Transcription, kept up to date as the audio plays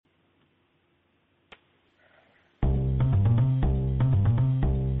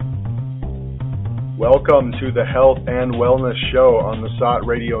Welcome to the Health and Wellness Show on the SOT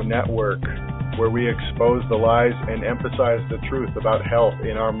Radio Network, where we expose the lies and emphasize the truth about health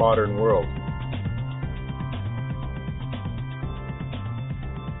in our modern world.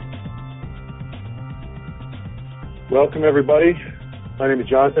 Welcome, everybody. My name is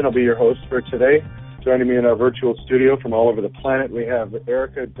Jonathan. I'll be your host for today. Joining me in our virtual studio from all over the planet, we have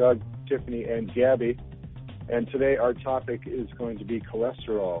Erica, Doug, Tiffany, and Gabby. And today our topic is going to be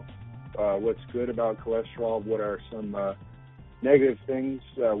cholesterol. What's good about cholesterol? What are some negative things?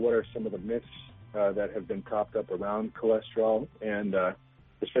 What are some of the myths that have been propped up around cholesterol? And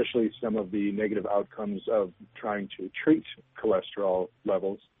especially some of the negative outcomes of trying to treat cholesterol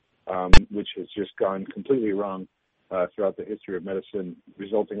levels, which has just gone completely wrong throughout the history of medicine,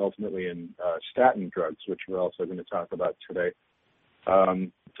 resulting ultimately in statin drugs, which we're also going to talk about today.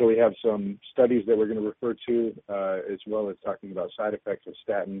 So we have some studies that we're going to refer to, as well as talking about side effects of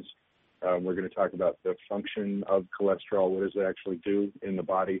statins. We're going to talk about the function of cholesterol. What does it actually do in the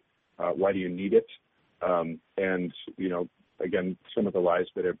body? Why do you need it? And, you know, again, some of the lies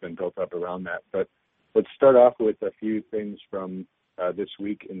that have been built up around that. But let's start off with a few things from this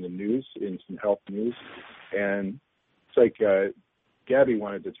week in the news, in some health news. And it's like Gabby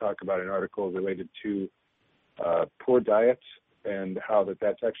wanted to talk about an article related to poor diets and how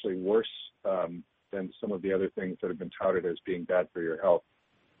that's actually worse than some of the other things that have been touted as being bad for your health.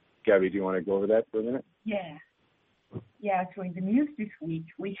 Gabby, do you want to go over that for a minute? Yeah, so in the news this week,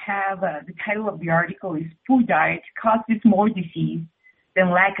 we have the title of the article is Poor Diet Causes More Disease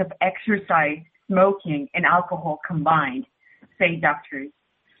Than Lack of Exercise, Smoking, and Alcohol Combined, say doctors.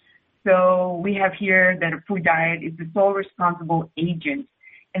 So we have here that a poor diet is the sole responsible agent.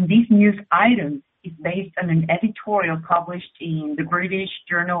 And this news item is based on an editorial published in the British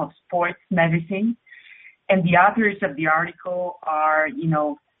Journal of Sports Medicine. And the authors of the article are,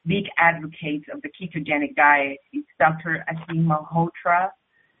 big advocates of the ketogenic diet. It's Dr. Aseem Malhotra,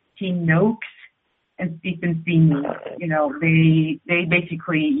 Tim Noakes, and Stephen Feeney. They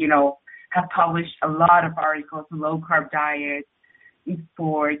basically, have published a lot of articles on low-carb diets in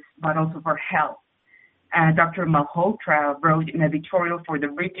sports, but also for health. Dr. Malhotra wrote an editorial for the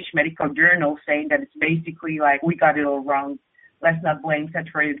British Medical Journal saying that it's basically like, we got it all wrong. Let's not blame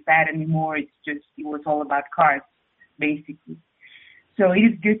saturated fat anymore. It was all about carbs, basically. So it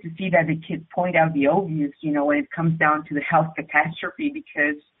is good to see that the kids point out the obvious, when it comes down to the health catastrophe,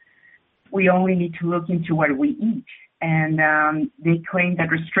 because we only need to look into what we eat. And they claim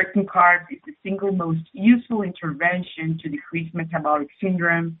that restricting carbs is the single most useful intervention to decrease metabolic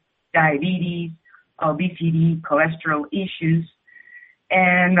syndrome, diabetes, obesity, cholesterol issues.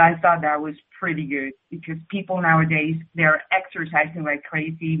 And I thought that was pretty good because people nowadays, they're exercising like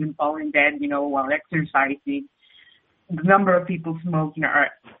crazy, even falling dead, while exercising. The number of people smoking are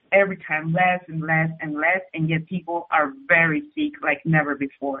every time less and less and less, and yet people are very sick like never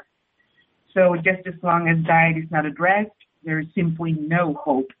before. So just as long as diet is not addressed, there is simply no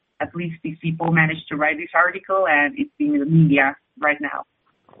hope. At least these people managed to write this article, and it's in the media right now.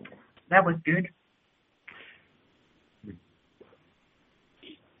 That was good.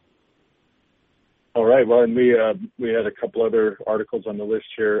 All right. Well, and we had a couple other articles on the list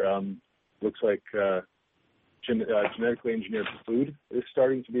here. Looks like genetically engineered food is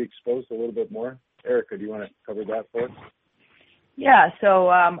starting to be exposed a little bit more. Erica, do you want to cover that for us? Yeah, so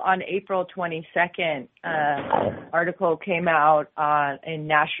on April 22nd, article came out in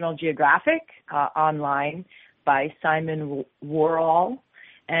National Geographic online by Simon Worrall,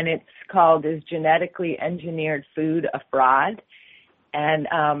 and it's called Is Genetically Engineered Food a Fraud? And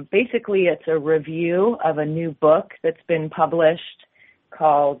basically it's a review of a new book that's been published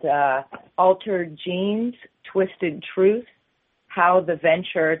called Altered Genes, Twisted Truth, How the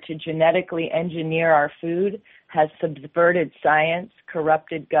Venture to Genetically Engineer Our Food has subverted science,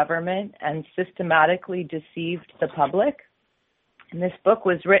 corrupted government, and systematically deceived the public. And this book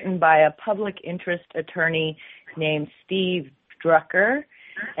was written by a public interest attorney named Steve Drucker,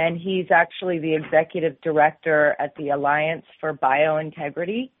 and he's actually the executive director at the Alliance for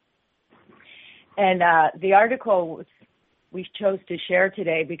Biointegrity. And the article we chose to share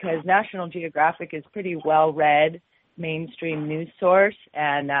today because National Geographic is pretty well-read mainstream news source,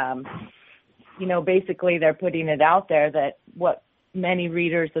 and basically they're putting it out there that what many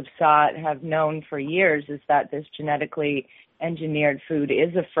readers of SOT have known for years is that this genetically engineered food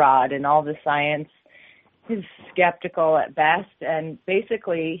is a fraud, and all the science is skeptical at best. And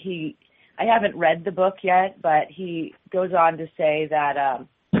basically I haven't read the book yet, but he goes on to say that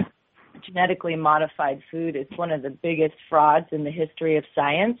genetically modified food is one of the biggest frauds in the history of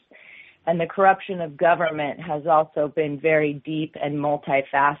science. And the corruption of government has also been very deep and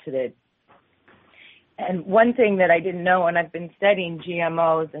multifaceted. And one thing that I didn't know, and I've been studying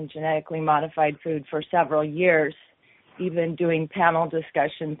GMOs and genetically modified food for several years, even doing panel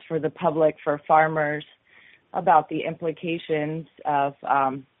discussions for the public, for farmers, about the implications of,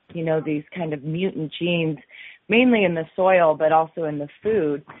 these kind of mutant genes, mainly in the soil, but also in the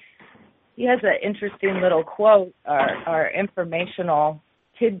food. He has an interesting little quote or informational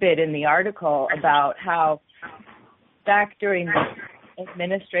tidbit in the article about how back during the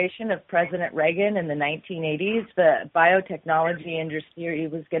administration of President Reagan in the 1980s, the biotechnology industry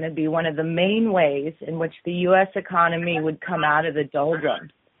was going to be one of the main ways in which the U.S. economy would come out of the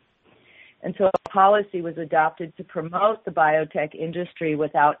doldrums. And so a policy was adopted to promote the biotech industry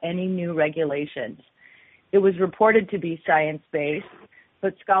without any new regulations. It was reported to be science-based,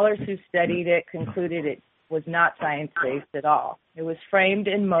 but scholars who studied it concluded it was not science-based at all. It was framed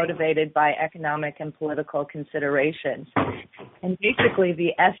and motivated by economic and political considerations. And basically,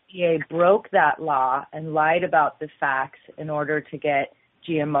 the FDA broke that law and lied about the facts in order to get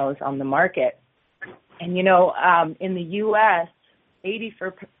GMOs on the market. And, in the U.S.,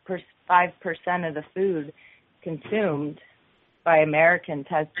 85% of the food consumed by Americans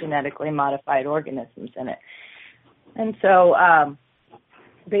has genetically modified organisms in it. And so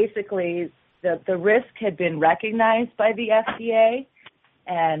basically the risk had been recognized by the FDA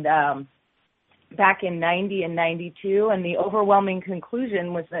and back in 90 and 92, and the overwhelming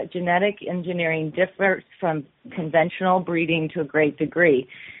conclusion was that genetic engineering differs from conventional breeding to a great degree,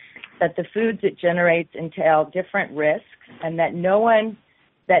 that the foods it generates entail different risks, and that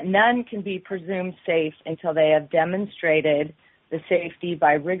none can be presumed safe until they have demonstrated the safety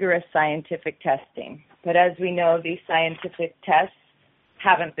by rigorous scientific testing. But as we know, these scientific tests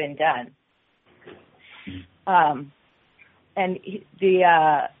haven't been done. And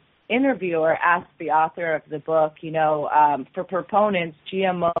the interviewer asked the author of the book, for proponents,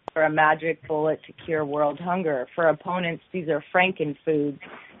 GMOs are a magic bullet to cure world hunger. For opponents, these are frankenfoods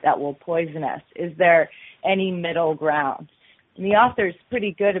that will poison us. Is there any middle ground? And the author's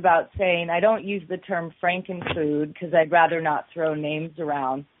pretty good about saying, I don't use the term frankenfood because I'd rather not throw names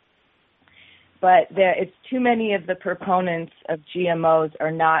around. But it's too many of the proponents of GMOs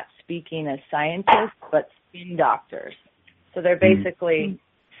are not speaking as scientists, but spin doctors. So they're basically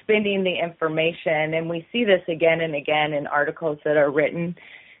spinning the information, and we see this again and again in articles that are written.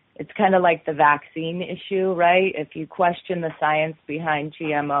 It's kind of like the vaccine issue, right? If you question the science behind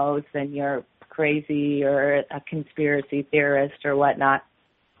GMOs, then you're crazy or a conspiracy theorist or whatnot.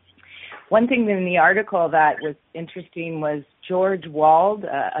 One thing in the article that was interesting was George Wald,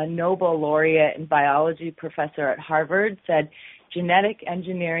 a Nobel laureate and biology professor at Harvard, said, genetic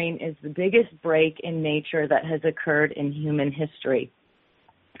engineering is the biggest break in nature that has occurred in human history.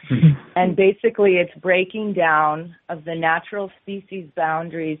 And basically it's breaking down of the natural species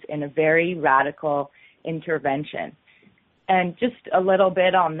boundaries in a very radical intervention. And just a little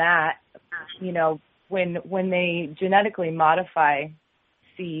bit on that, when they genetically modify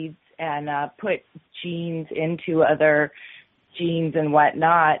seeds and put genes into other genes and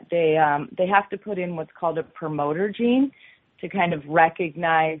whatnot, they have to put in what's called a promoter gene to kind of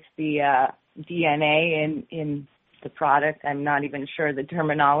recognize the DNA in the product. I'm not even sure the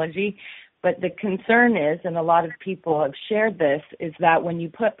terminology, but the concern is, and a lot of people have shared this, is that when you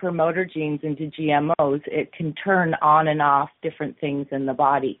put promoter genes into GMOs, it can turn on and off different things in the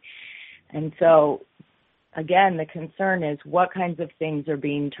body. And so, again, the concern is what kinds of things are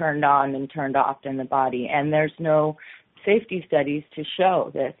being turned on and turned off in the body. And there's no safety studies to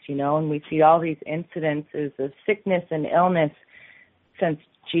show this, and we see all these incidences of sickness and illness since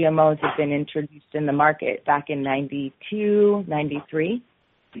GMOs have been introduced in the market back in 92, 93.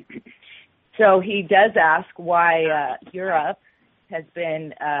 So he does ask why Europe has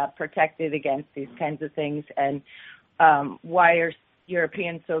been protected against these kinds of things, and why are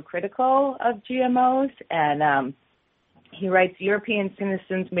Europeans so critical of GMOs. And he writes, European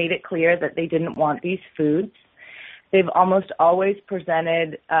citizens made it clear that they didn't want these foods. They've almost always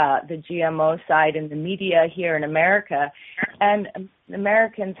presented the GMO side in the media here in America, and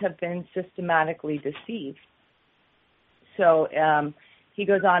Americans have been systematically deceived. So he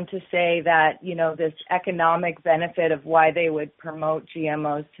goes on to say that, this economic benefit of why they would promote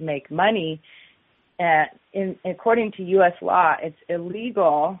GMOs to make money, according to U.S. law, it's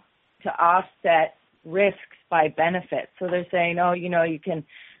illegal to offset risks by benefits. So they're saying, you can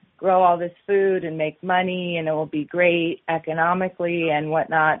grow all this food and make money and it will be great economically and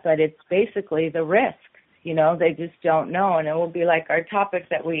whatnot, but it's basically the risks, they just don't know. And it will be like our topic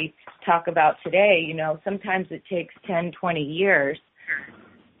that we talk about today, sometimes it takes 10, 20 years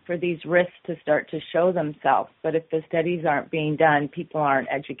for these risks to start to show themselves. But if the studies aren't being done, people aren't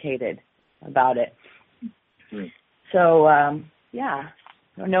educated about it. So, yeah,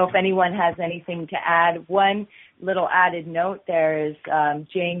 I don't know if anyone has anything to add. One little added note there is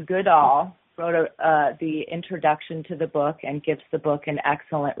Jane Goodall wrote the introduction to the book and gives the book an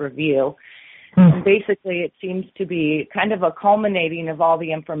excellent review. And basically, it seems to be kind of a culminating of all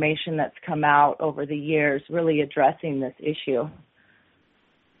the information that's come out over the years, really addressing this issue.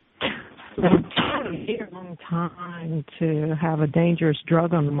 It's a long time to have a dangerous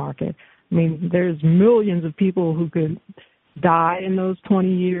drug on the market. I mean, there's millions of people who could die in those 20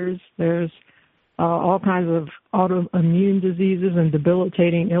 years. There's all kinds of autoimmune diseases and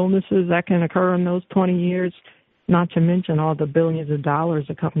debilitating illnesses that can occur in those 20 years, not to mention all the billions of dollars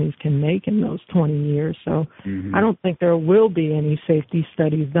the companies can make in those 20 years. So I don't think there will be any safety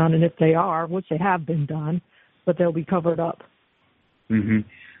studies done, and if they are, which they have been done, but they'll be covered up.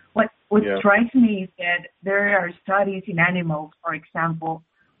 What strikes me is that there are studies in animals, for example,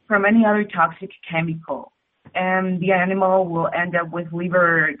 from any other toxic chemical, and the animal will end up with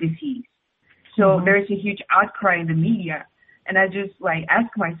liver disease. So there's a huge outcry in the media, and I just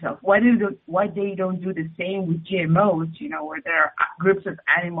ask myself, why they don't do the same with GMOs? Where there are groups of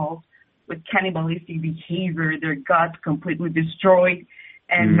animals with cannibalistic behavior, their guts completely destroyed,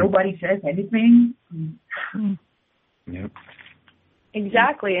 and nobody says anything. Yep.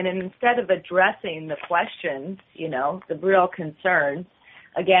 Exactly, and instead of addressing the questions, the real concerns,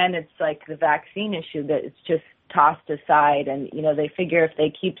 again, it's like the vaccine issue that it's just tossed aside, and, they figure if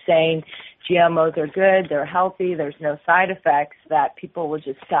they keep saying GMOs are good, they're healthy, there's no side effects, that people will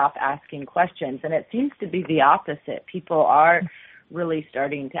just stop asking questions. And it seems to be the opposite. People are really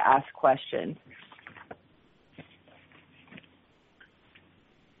starting to ask questions.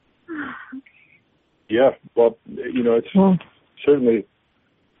 Yeah, well, it's certainly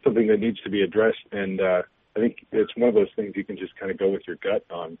something that needs to be addressed, and I think it's one of those things you can just kind of go with your gut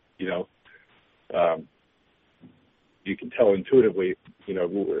on. You can tell intuitively,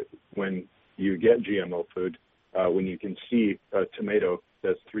 when you get GMO food, when you can see a tomato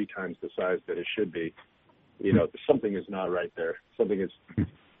that's 3 times the size that it should be, something is not right there. Something is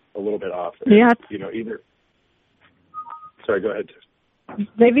a little bit off. Yeah. Sorry, go ahead.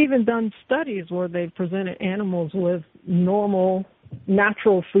 They've even done studies where they've presented animals with normal,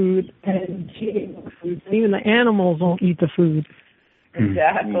 natural food and GMO food. And even the animals won't eat the food.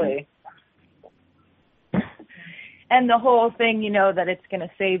 Exactly. And the whole thing, that it's going to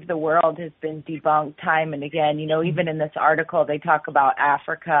save the world has been debunked time and again. Even in this article, they talk about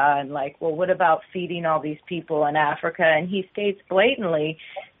Africa and what about feeding all these people in Africa? And he states blatantly,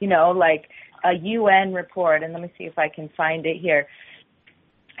 a UN report, and let me see if I can find it here.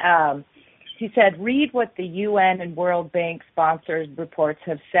 He said, read what the UN and World Bank sponsored reports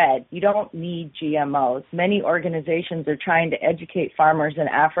have said. You don't need GMOs. Many organizations are trying to educate farmers in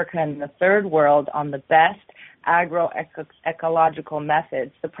Africa and the third world on the best agroecological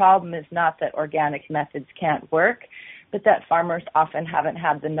methods. The problem is not that organic methods can't work, but that farmers often haven't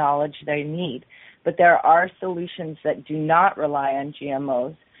had the knowledge they need. But there are solutions that do not rely on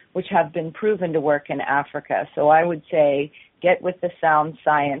GMOs, which have been proven to work in Africa. So I would say get with the sound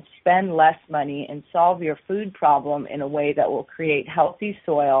science, spend less money, and solve your food problem in a way that will create healthy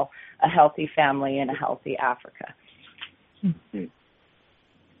soil, a healthy family, and a healthy Africa.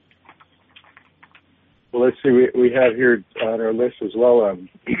 Well, let's see. We have here on our list as well,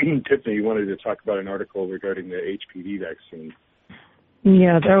 Tiffany, you wanted to talk about an article regarding the HPV vaccine.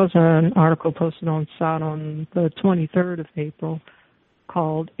 Yeah, there was an article posted on SOT on the 23rd of April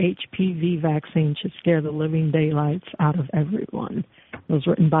called HPV Vaccine Should Scare the Living Daylights Out of Everyone. It was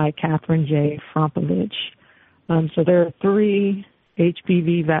written by Catherine J. Frompovich. So there are 3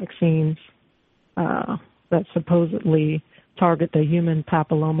 HPV vaccines that supposedly target the human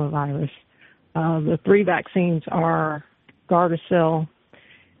papillomavirus. The 3 vaccines are Gardasil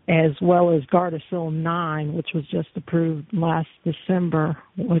as well as Gardasil 9, which was just approved last December,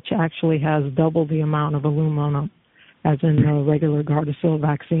 which actually has double the amount of aluminum as in the regular Gardasil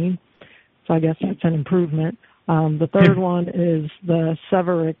vaccine. So I guess that's an improvement. The third one is the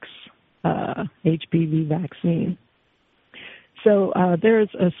Severix HPV vaccine. So there's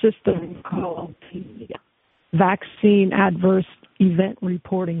a system called the Vaccine Adverse Event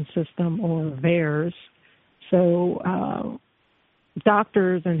Reporting System, or VAERS. So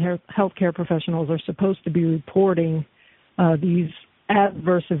doctors and healthcare professionals are supposed to be reporting these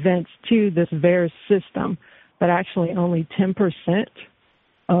adverse events to this VAERS system, but actually only 10%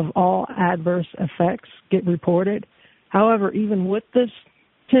 of all adverse effects get reported. However, even with this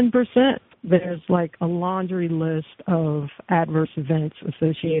 10%, there's a laundry list of adverse events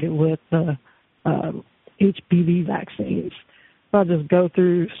associated with the HPV vaccines. So I'll just go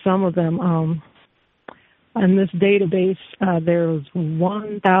through some of them. In this database, there's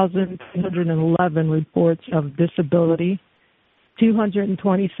 1,311 reports of disability,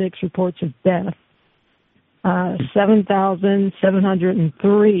 226 reports of death,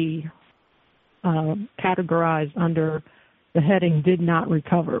 7,703 categorized under the heading did not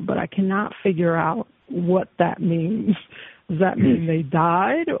recover, but I cannot figure out what that means. Does that mean they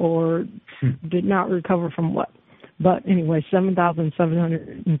died or did not recover from what? But anyway,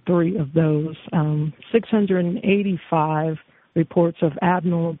 7,703 of those, 685 reports of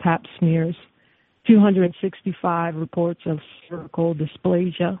abnormal pap smears, 265 reports of cervical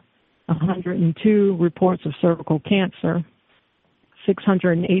dysplasia, 102 reports of cervical cancer,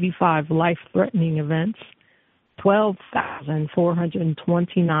 685 life-threatening events,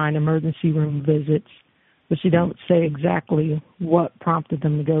 12,429 emergency room visits, but you don't say exactly what prompted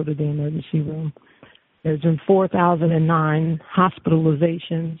them to go to the emergency room. There's been 4,009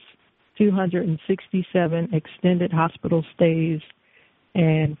 hospitalizations, 267 extended hospital stays,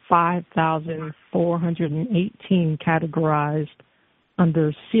 and 5,418 categorized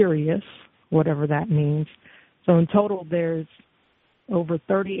under serious, whatever that means. So in total, there's over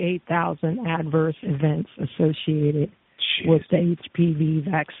 38,000 adverse events associated with the HPV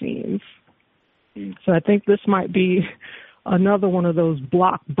vaccines. So I think this might be another one of those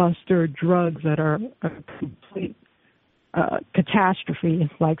blockbuster drugs that are a complete catastrophe,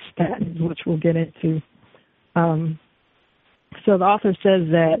 like statins, which we'll get into. So the author says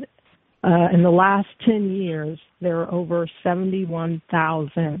that in the last 10 years, there are over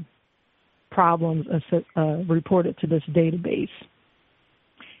 71,000 problems reported to this database.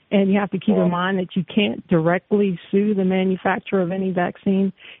 And you have to keep in mind that you can't directly sue the manufacturer of any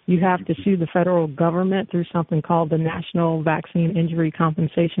vaccine. You have to sue the federal government through something called the National Vaccine Injury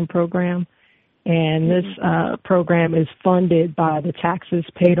Compensation Program. And this program is funded by the taxes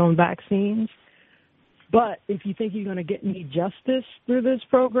paid on vaccines. But if you think you're going to get any justice through this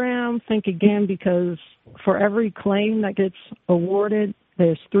program, think again, because for every claim that gets awarded,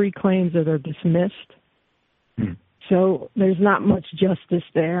 there's 3 claims that are dismissed. So there's not much justice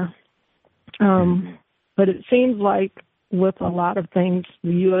there. But it seems like with a lot of things,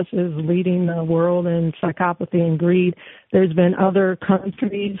 the U.S. is leading the world in psychopathy and greed. There's been other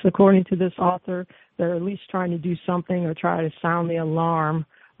countries, according to this author, that are at least trying to do something or try to sound the alarm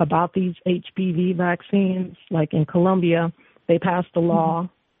about these HPV vaccines. Like in Colombia, they passed a law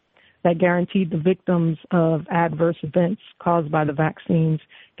that guaranteed the victims of adverse events caused by the vaccines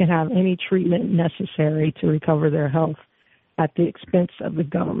can have any treatment necessary to recover their health at the expense of the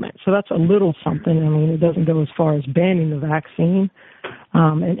government. So that's a little something. I mean, it doesn't go as far as banning the vaccine.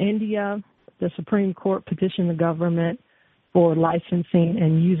 In India, the Supreme Court petitioned the government for licensing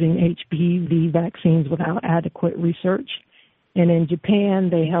and using HPV vaccines without adequate research. And in Japan,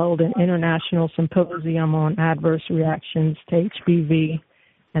 they held an international symposium on adverse reactions to HPV,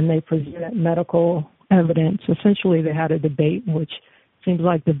 and they presented medical evidence. Essentially, they had a debate, which seems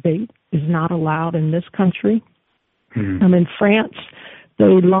like debate is not allowed in this country. In France, they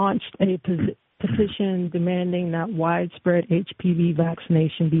launched a petition demanding that widespread HPV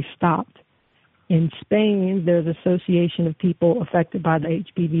vaccination be stopped. In Spain, there's an association of people affected by the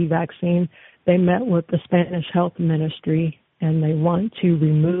HPV vaccine. They met with the Spanish Health Ministry, and they want to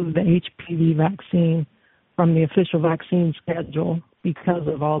remove the HPV vaccine from the official vaccine schedule because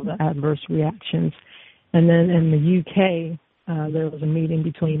of all the adverse reactions. And then in the UK, there was a meeting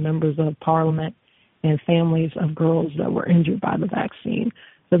between members of parliament and families of girls that were injured by the vaccine.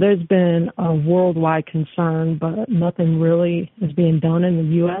 So there's been a worldwide concern, but nothing really is being done in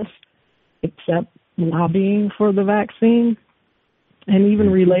the U.S. except lobbying for the vaccine. And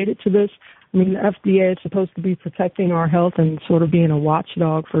even related to this, I mean, the FDA is supposed to be protecting our health and sort of being a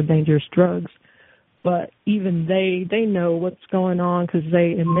watchdog for dangerous drugs. But even they know what's going on because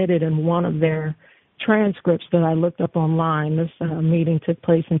they admitted in one of their transcripts that I looked up online. This meeting took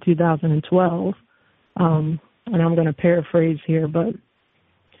place in 2012. And I'm going to paraphrase here, but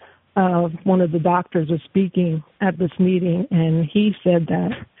one of the doctors was speaking at this meeting, and he said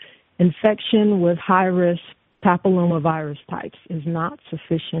that infection with high-risk papillomavirus types is not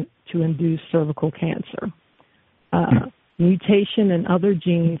sufficient to induce cervical cancer. Mutation in other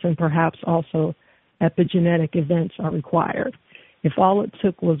genes and perhaps also epigenetic events are required. If all it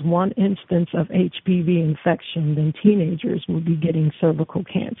took was one instance of HPV infection, then teenagers would be getting cervical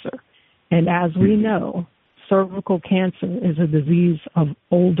cancer. And as we know, cervical cancer is a disease of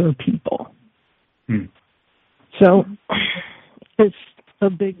older people. So it's a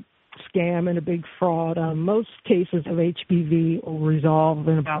big scam and a big fraud. Most cases of HPV will resolve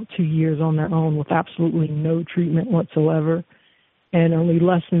in about 2 years on their own with absolutely no treatment whatsoever. and only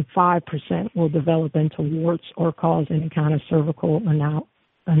less than 5% will develop into warts or cause any kind of cervical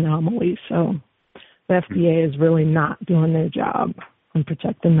anomaly. So the FDA is really not doing their job on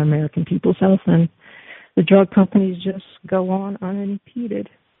protecting the American people's health, and the drug companies just go on unimpeded.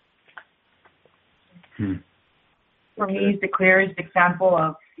 For me, it's the clearest example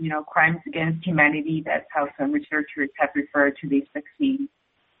of, crimes against humanity. That's how some researchers have referred to these vaccines.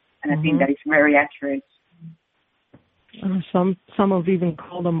 And I think that is very accurate. Some have even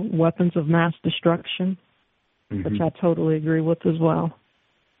called them weapons of mass destruction, which I totally agree with as well.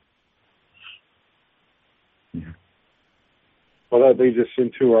 Yeah. Well, that leads us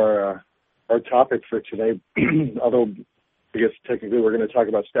into our topic for today. Although I guess technically we're going to talk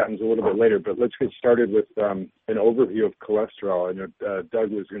about statins a little bit later, but let's get started with an overview of cholesterol. I know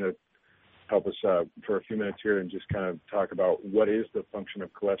Doug was going to help us for a few minutes here and just kind of talk about what is the function of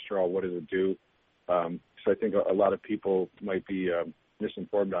cholesterol, what does it do. So I think a lot of people might be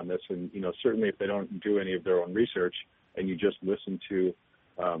misinformed on this, and certainly if they don't do any of their own research and you just listen to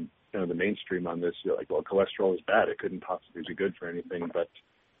the mainstream on this, you're like, well, cholesterol is bad, it couldn't possibly be good for anything, but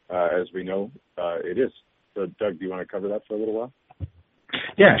as we know, it is. So Doug, do you want to cover that for a little while?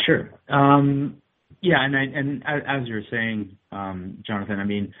 Yeah, sure. And as you were saying, Jonathan, I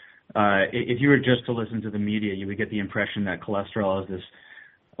mean, if you were just to listen to the media, you would get the impression that cholesterol is this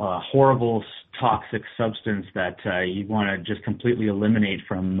horrible, toxic substance that you want to just completely eliminate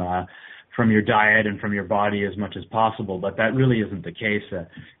from your diet and from your body as much as possible. But that really isn't the case.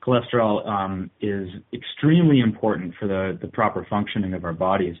 Cholesterol is extremely important for the proper functioning of our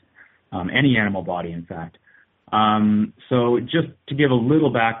bodies, any animal body, in fact. So just to give a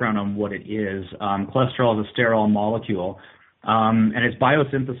little background on what it is, cholesterol is a sterol molecule, and it's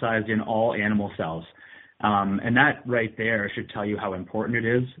biosynthesized in all animal cells. And that right there should tell you how important it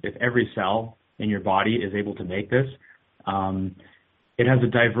is. If every cell in your body is able to make this, it has a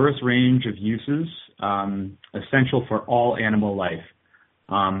diverse range of uses, essential for all animal life,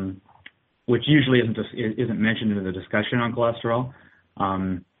 which usually isn't mentioned in the discussion on cholesterol.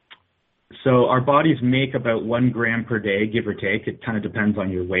 So our bodies make about 1 gram per day, give or take. It kind of depends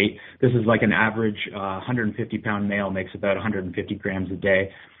on your weight. This is like an average 150-pound male makes about 150 grams a day.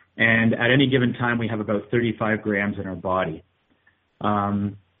 And at any given time, we have about 35 grams in our body.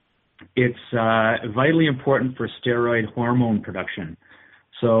 It's vitally important for steroid hormone production.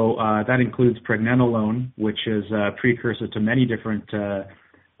 So that includes pregnenolone, which is a precursor to many different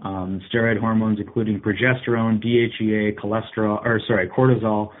steroid hormones, including progesterone, DHEA,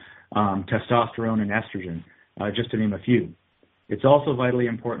 cortisol, testosterone, and estrogen, just to name a few. It's also vitally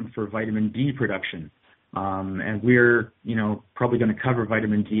important for vitamin D production. And we're, probably going to cover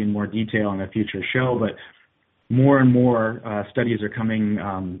vitamin D in more detail in a future show, but more and more studies are coming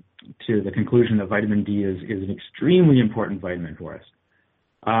to the conclusion that vitamin D is an extremely important vitamin for us.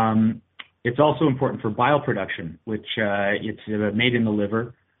 It's also important for bile production, which it's made in the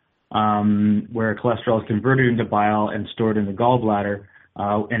liver, where cholesterol is converted into bile and stored in the gallbladder,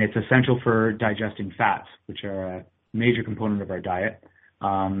 and it's essential for digesting fats, which are a major component of our diet.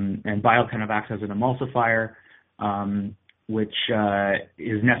 And bile kind of acts as an emulsifier, which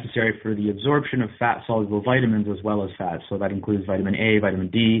is necessary for the absorption of fat-soluble vitamins as well as fats. So that includes vitamin A, vitamin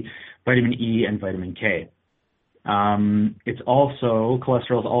D, vitamin E, and vitamin K. Cholesterol is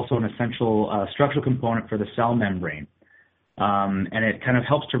also an essential structural component for the cell membrane. And it kind of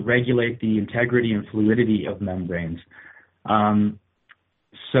helps to regulate the integrity and fluidity of membranes.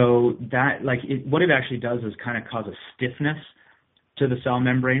 So that, what it actually does is kind of cause a stiffness to the cell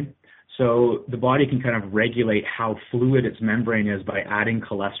membrane. So the body can kind of regulate how fluid its membrane is by adding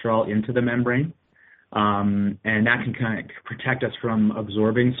cholesterol into the membrane. And that can kind of protect us from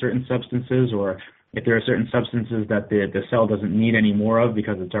absorbing certain substances, or if there are certain substances that the cell doesn't need any more of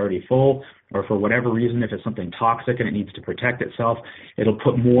because it's already full, or for whatever reason, if it's something toxic and it needs to protect itself, it'll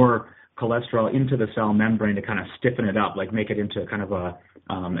put more cholesterol into the cell membrane to kind of stiffen it up, make it into kind of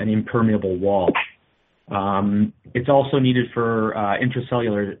an impermeable wall. It's also needed for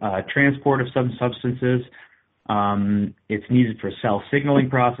intracellular transport of some substances. It's needed for cell signaling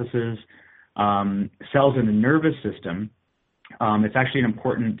processes. Cells in the nervous system, it's actually an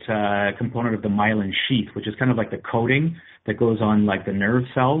important component of the myelin sheath, which is kind of like the coating that goes on the nerve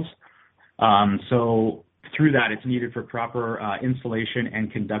cells. So through that, it's needed for proper insulation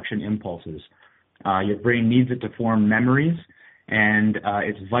and conduction impulses. Your brain needs it to form memories, and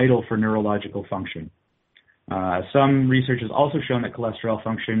it's vital for neurological function. Some research has also shown that cholesterol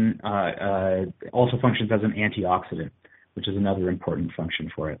also functions as an antioxidant, which is another important function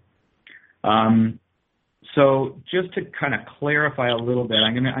for it. So just to kind of clarify a little bit,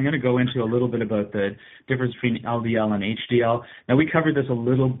 I'm gonna go into a little bit about the difference between LDL and HDL. Now, we covered this a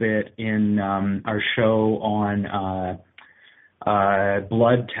little bit in our show on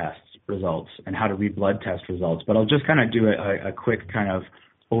blood test results and how to read blood test results, but I'll just kind of do a quick kind of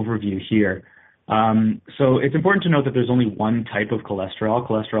overview here. So it's important to note that there's only one type of cholesterol.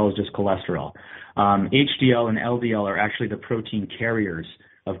 Cholesterol is just cholesterol. HDL and LDL are actually the protein carriers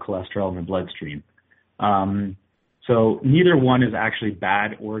of cholesterol in the bloodstream. So neither one is actually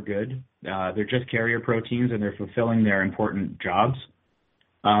bad or good. They're just carrier proteins, and they're fulfilling their important jobs.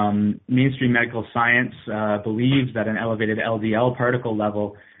 Mainstream medical science believes that an elevated LDL particle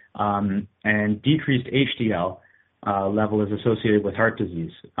level and decreased HDL level is associated with heart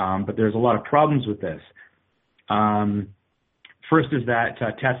disease. But there's a lot of problems with this. First is that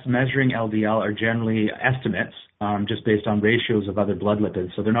tests measuring LDL are generally estimates, just based on ratios of other blood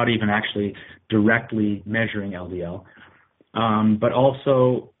lipids. So they're not even actually directly measuring LDL. But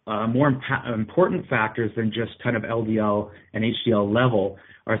also more important factors than just kind of LDL and HDL level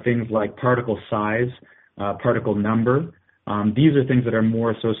are things like particle size, particle number. These are things that are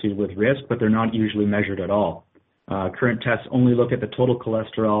more associated with risk, but they're not usually measured at all. Current tests only look at the total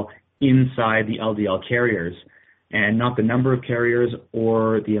cholesterol inside the LDL carriers and not the number of carriers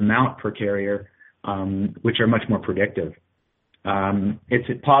or the amount per carrier, which are much more predictive.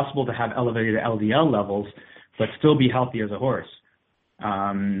 It's possible to have elevated LDL levels but still be healthy as a horse.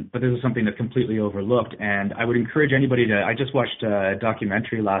 But this is something that's completely overlooked, and I would encourage anybody to, I just watched a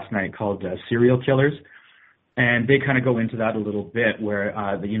documentary last night called Serial Killers, and they kind of go into that a little bit where,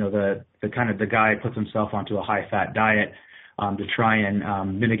 the guy puts himself onto a high-fat diet to try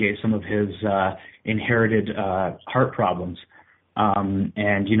and mitigate some of his inherited heart problems. And,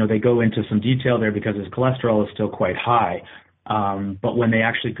 they go into some detail there because his cholesterol is still quite high. But when they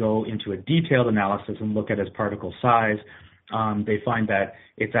actually go into a detailed analysis and look at his particle size, they find that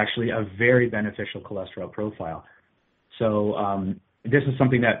it's actually a very beneficial cholesterol profile. So this is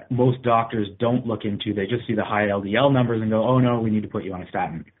something that most doctors don't look into. They just see the high LDL numbers and go, oh, no, we need to put you on a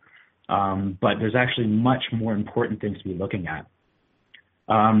statin. But there's actually much more important things to be looking at.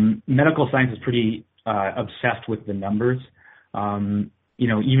 Medical science is pretty obsessed with the numbers.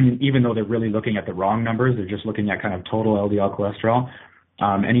 Even though they're really looking at the wrong numbers, they're just looking at kind of total LDL cholesterol.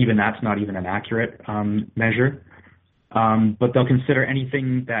 And even that's not even an accurate measure. But they'll consider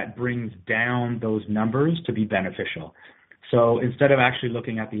anything that brings down those numbers to be beneficial. So instead of actually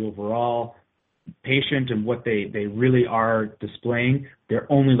looking at the overall patient and what they really are displaying, they're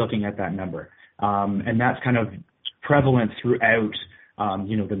only looking at that number. And that's kind of prevalent throughout,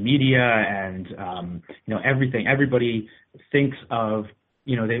 the media and, everything. Everybody thinks of,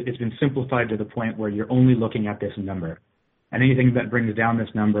 it's been simplified to the point where you're only looking at this number. And anything that brings down this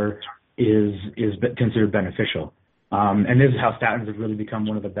number is considered beneficial. And this is how statins have really become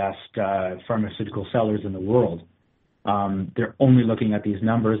one of the best pharmaceutical sellers in the world. They're only looking at these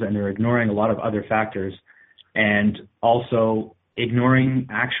numbers, and they're ignoring a lot of other factors, and also ignoring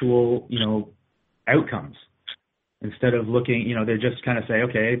actual, outcomes. Instead of looking, they just kind of say,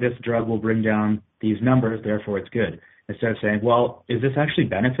 okay, this drug will bring down these numbers, therefore it's good. Instead of saying, well, is this actually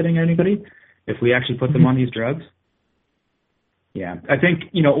benefiting anybody if we actually put them on these drugs? Yeah, I think,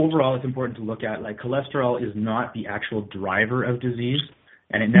 overall it's important to look at, like, cholesterol is not the actual driver of disease,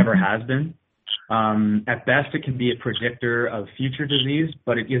 and it never has been. At best, it can be a predictor of future disease,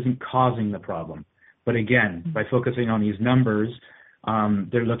 but it isn't causing the problem. But again, by focusing on these numbers,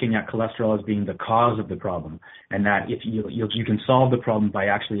 they're looking at cholesterol as being the cause of the problem, and that if you can solve the problem by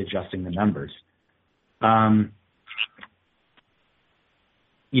actually adjusting the numbers. So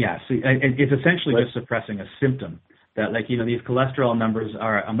it's essentially just suppressing a symptom. That, these cholesterol numbers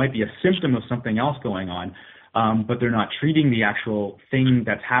might be a symptom of something else going on, but they're not treating the actual thing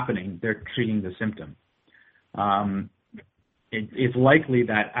that's happening. They're treating the symptom. It's likely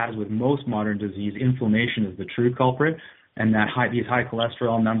that, as with most modern disease, inflammation is the true culprit, and that these high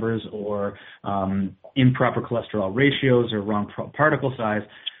cholesterol numbers or improper cholesterol ratios or wrong particle size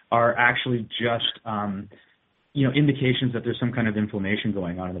are actually just indications that there's some kind of inflammation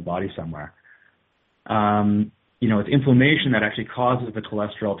going on in the body somewhere. It's inflammation that actually causes the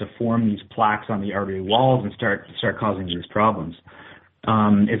cholesterol to form these plaques on the artery walls and start causing these problems.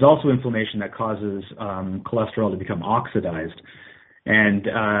 It's also inflammation that causes cholesterol to become oxidized. And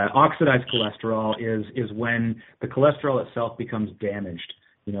oxidized cholesterol is when the cholesterol itself becomes damaged.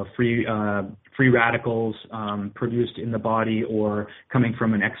 free radicals produced in the body or coming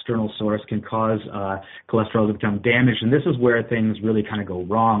from an external source can cause cholesterol to become damaged. And this is where things really kind of go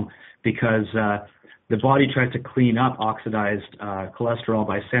wrong, because the body tries to clean up oxidized cholesterol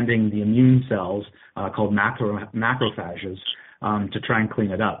by sending the immune cells called macrophages to try and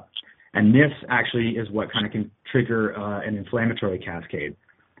clean it up. And this actually is what kind of can trigger an inflammatory cascade.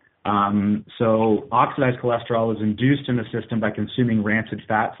 So oxidized cholesterol is induced in the system by consuming rancid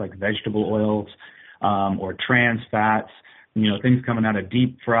fats like vegetable oils or trans fats, things coming out of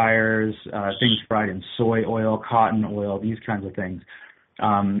deep fryers, things fried in soy oil, cotton oil, these kinds of things.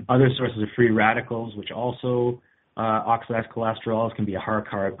 Other sources of free radicals, which also oxidize cholesterol, can be a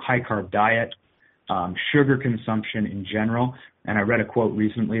high carb diet, sugar consumption in general. And I read a quote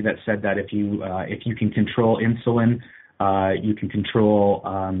recently that said that if you can control insulin, you can control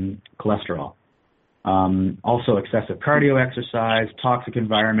cholesterol. Also excessive cardio exercise, toxic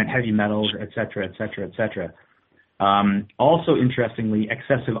environment, heavy metals, et cetera, et cetera, et cetera. Also, interestingly,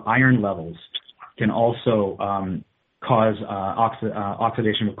 excessive iron levels can also cause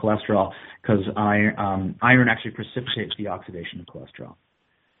oxidation of cholesterol, because iron actually precipitates the oxidation of cholesterol.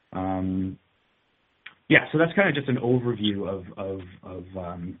 So that's kind of just an overview of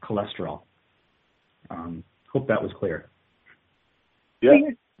cholesterol. Hope that was clear. Yeah,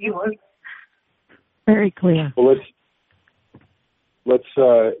 it was very clear. Well,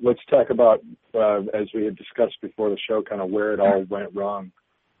 let's talk about as we had discussed before the show, kind of where it all went wrong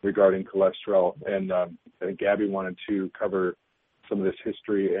regarding cholesterol, and I think Gabby wanted to cover some of this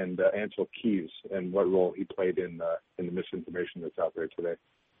history and Ancel Keys and what role he played in the misinformation that's out there today.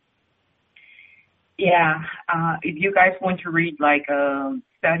 Yeah, if you guys want to read like a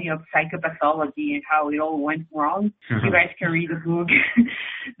study of psychopathology and how it all went wrong, you guys can read the book,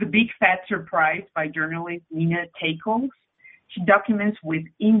 The Big Fat Surprise by journalist Nina Teicholz. She documents with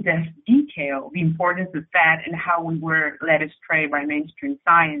in-depth detail the importance of fat and how we were led astray by mainstream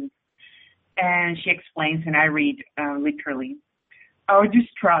science. And she explains, and I read literally, our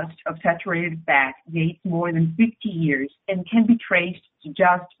distrust of saturated fat dates more than 50 years and can be traced to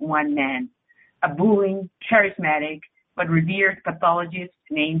just one man, a bullying, charismatic, but revered pathologist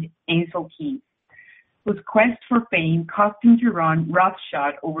named Ancel Keys, whose quest for fame caused him to run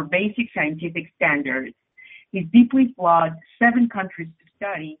roughshod over basic scientific standards. His deeply flawed 7 countries to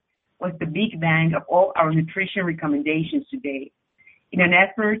study was the big bang of all our nutrition recommendations today. In an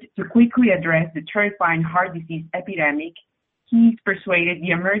effort to quickly address the terrifying heart disease epidemic, Keys persuaded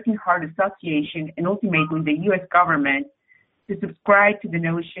the American Heart Association and ultimately the U.S. government to subscribe to the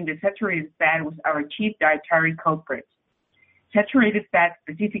notion that saturated fat was our chief dietary culprit. Saturated fat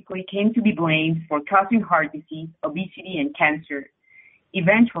specifically came to be blamed for causing heart disease, obesity, and cancer.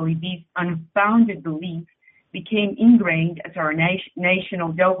 Eventually, these unfounded beliefs became ingrained as our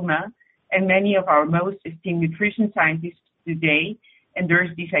national dogma, and many of our most esteemed nutrition scientists today endorse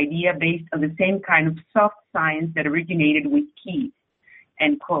this idea based on the same kind of soft science that originated with Keys,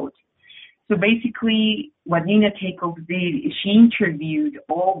 end quote. So basically, what Nina Teicholz did is she interviewed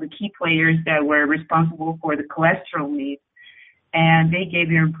all the key players that were responsible for the cholesterol myth, and they gave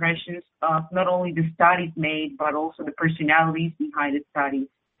their impressions of not only the studies made, but also the personalities behind the studies,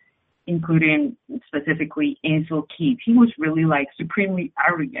 including specifically Ancel Keys. He was really like supremely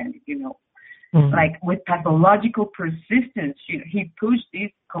arrogant, like with pathological persistence. He pushed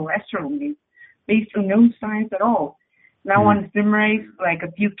this cholesterol myth based on no science at all. And I want to summarize like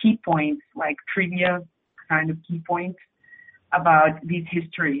a few key points, like trivia kind of key points about this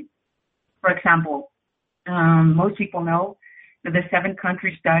history. For example, most people know that the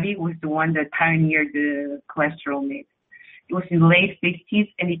 7-country study was the one that pioneered the cholesterol myth. It was in the late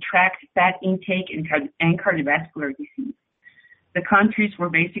 50s, and it tracked fat intake and cardiovascular disease. The countries were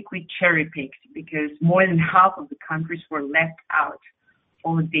basically cherry-picked because more than half of the countries were left out,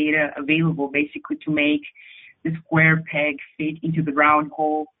 all the data available basically to make the square peg fit into the round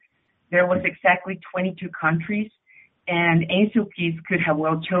hole. There was exactly 22 countries, and Ancel Keys could have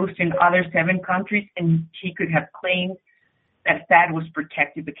well chosen other 7 countries, and he could have claimed that fat was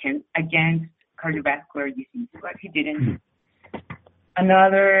protective against cardiovascular disease, but he didn't.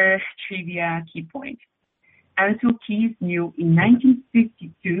 Another trivia key point. Ancel Keys knew in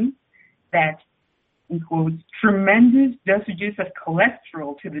 1952 that, in quotes, tremendous dosages of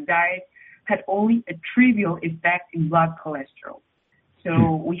cholesterol to the diet had only a trivial effect in blood cholesterol.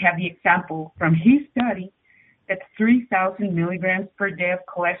 So we have the example from his study that 3,000 milligrams per day of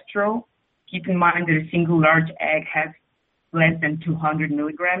cholesterol, keep in mind that a single large egg has less than 200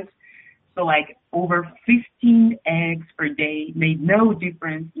 milligrams, so like over 15 eggs per day made no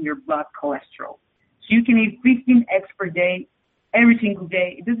difference in your blood cholesterol. So you can eat 15 eggs per day every single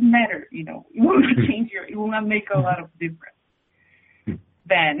day, it doesn't matter, it will not it will not make a lot of difference.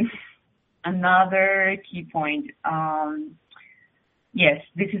 Then, another key point, yes,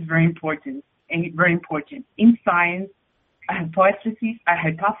 this is very important, In science, a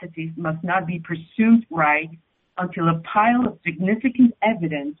hypothesis must not be presumed right until a pile of significant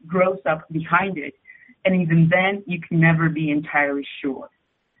evidence grows up behind it, and even then, you can never be entirely sure.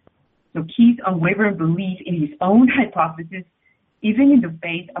 So Keith's unwavering belief in his own hypothesis, even in the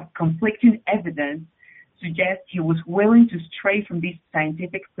face of conflicting evidence, suggests he was willing to stray from these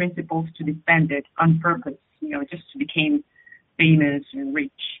scientific principles to defend it on purpose, just to become famous and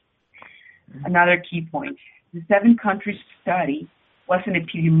rich. Another key point, the 7 countries study was an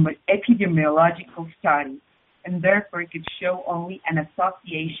epidemiological study, and therefore it could show only an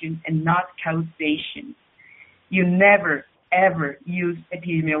association and not causation. You never, ever use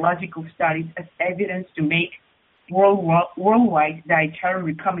epidemiological studies as evidence to make worldwide dietary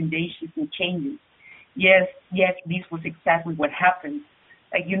recommendations and changes. Yes, this was exactly what happened.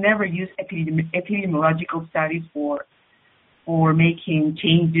 Like, you never use epidemiological studies for making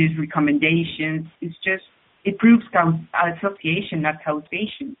changes, recommendations. It proves association, not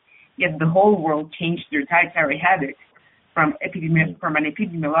causation. Yet the whole world changed their dietary habits from an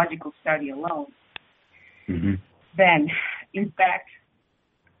epidemiological study alone. Mm-hmm. Then, in fact,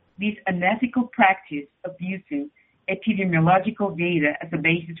 this unethical practice of using epidemiological data as a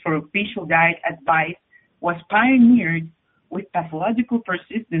basis for official diet advice was pioneered with pathological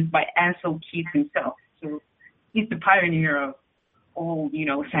persistence by Ancel Keith himself. So he's the pioneer of all,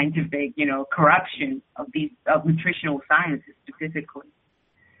 scientific, corruption of nutritional sciences specifically.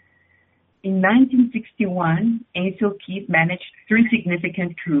 In 1961, Ancel Keith managed 3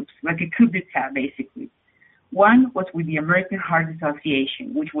 significant coups, like a coup d'etat, basically. One was with the American Heart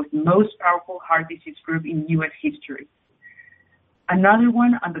Association, which was the most powerful heart disease group in U.S. history. Another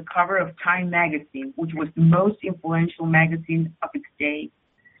one on the cover of Time magazine, which was the most influential magazine of its day.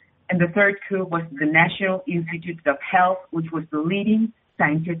 And the third coup was the National Institutes of Health, which was the leading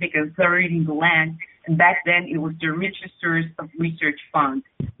scientific authority in the land. And back then, it was the richest source of research funds.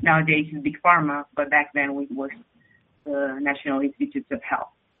 Nowadays, it's Big Pharma, but back then it was the National Institutes of Health.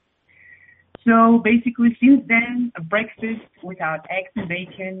 So basically, since then, a breakfast without eggs and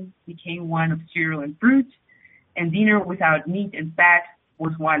bacon became one of cereal and fruit, and dinner without meat and fat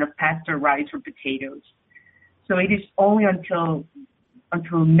was one of pasta, rice, or potatoes. So it is only until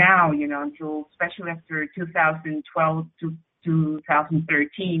now, until especially after 2012 to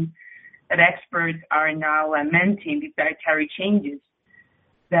 2013, that experts are now lamenting the dietary changes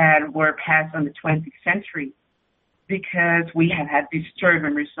that were passed on the 20th century, because we have had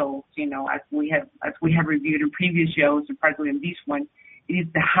disturbing results, as we have reviewed in previous shows, and partly in this one. It is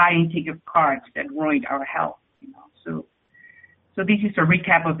the high intake of carbs that ruined our health, So this is a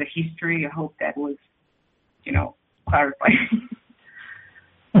recap of the history. I hope that was, clarified.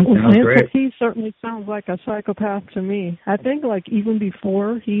 He certainly sounds like a psychopath to me. I think, even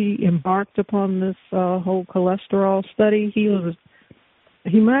before he embarked upon this whole cholesterol study,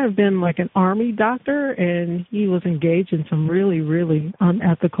 he might have been like an army doctor, and he was engaged in some really, really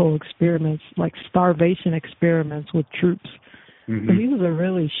unethical experiments, like starvation experiments with troops. Mm-hmm. So he was a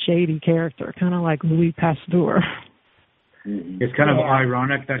really shady character, kind of like Louis Pasteur. It's kind of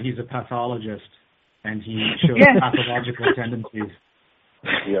ironic that he's a pathologist and he shows pathological tendencies.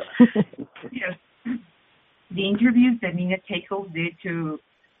 Yeah. Yes. The interviews that Nina Teicholz did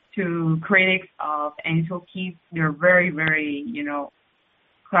to critics of Ancel Keith, they're very, very,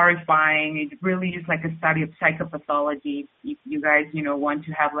 clarifying. It really is like a study of psychopathology. If you guys, want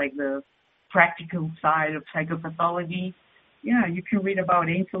to have the practical side of psychopathology, you can read about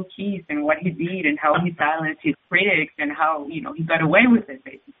Ancel Keith and what he did and how he silenced his critics and how, he got away with it,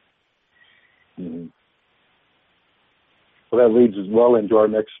 basically. Mm-hmm. Well, that leads us well into our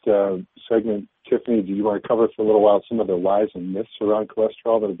next segment. Tiffany, do you want to cover for a little while some of the lies and myths around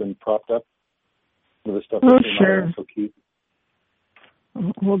cholesterol that have been propped up? Some of the stuff that came out of Ancel Keith?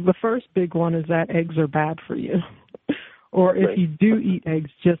 Well, the first big one is that eggs are bad for you. Or if you do eat eggs,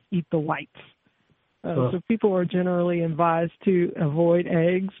 just eat the whites. So people are generally advised to avoid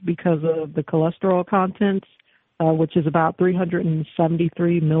eggs because of the cholesterol contents, which is about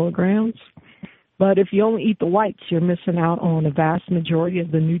 373 milligrams. But if you only eat the whites, you're missing out on a vast majority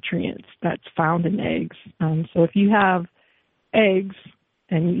of the nutrients that's found in eggs. So if you have eggs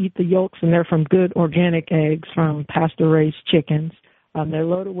and you eat the yolks, and they're from good organic eggs from pasture-raised chickens, they're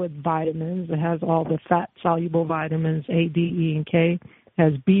loaded with vitamins. It has all the fat-soluble vitamins, A, D, E, and K. It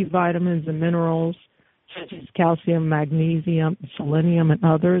has B vitamins and minerals, such as calcium, magnesium, selenium, and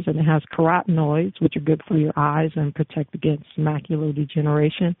others. And it has carotenoids, which are good for your eyes and protect against macular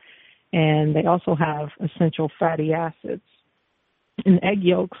degeneration. And they also have essential fatty acids. And egg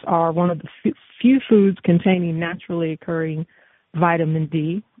yolks are one of the few foods containing naturally occurring vitamin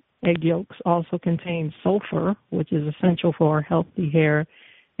D. Egg yolks also contain sulfur, which is essential for healthy hair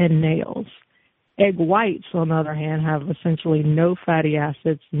and nails. Egg whites, on the other hand, have essentially no fatty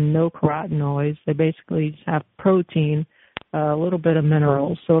acids, no carotenoids. They basically just have protein, a little bit of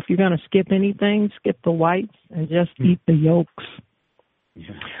minerals. So if you're going to skip anything, skip the whites and just eat the yolks.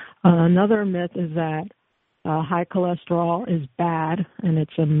 Yeah. Another myth is that high cholesterol is bad and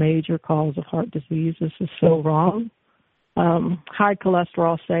it's a major cause of heart disease. This is so wrong. High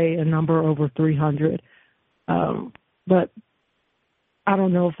cholesterol, say a number over 300, but I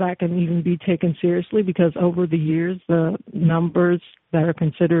don't know if that can even be taken seriously because over the years the numbers that are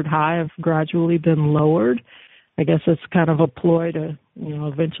considered high have gradually been lowered. I guess it's kind of a ploy to,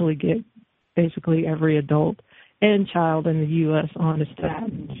 eventually get basically every adult and child in the U.S. on a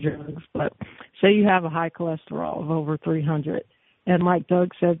statin drugs. But say you have a high cholesterol of over 300, and like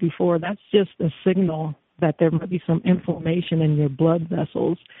Doug said before, that's just a signal that there might be some inflammation in your blood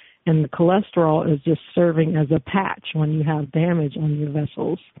vessels, and the cholesterol is just serving as a patch when you have damage on your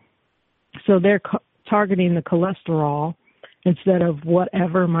vessels. So they're targeting the cholesterol instead of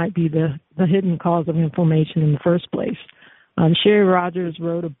whatever might be the hidden cause of inflammation in the first place. Sherry Rogers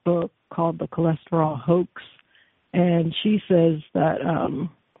wrote a book called The Cholesterol Hoax, and she says that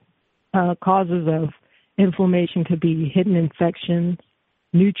causes of inflammation could be hidden infections,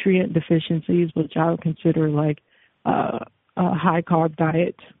 nutrient deficiencies, which I would consider like a high-carb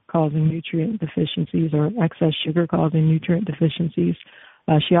diet causing nutrient deficiencies or excess sugar causing nutrient deficiencies.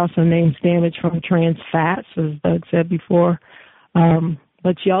 She also names damage from trans fats, as Doug said before.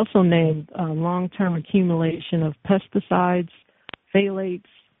 But she also named long-term accumulation of pesticides, phthalates,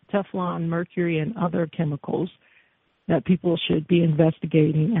 Teflon, mercury, and other chemicals that people should be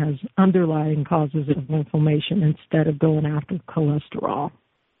investigating as underlying causes of inflammation instead of going after cholesterol.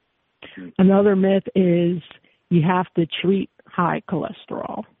 Another myth is you have to treat high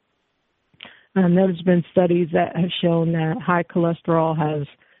cholesterol. And there's been studies that have shown that high cholesterol has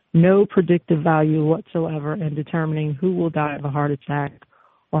no predictive value whatsoever in determining who will die of a heart attack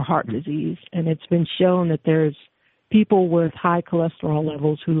or heart disease. And it's been shown that there's people with high cholesterol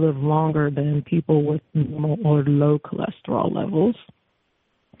levels who live longer than people with normal or low cholesterol levels.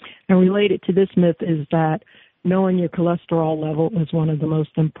 And related to this myth is that knowing your cholesterol level is one of the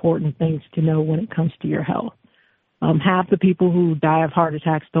most important things to know when it comes to your health. Half the people who die of heart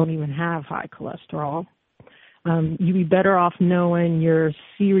attacks don't even have high cholesterol. You'd be better off knowing your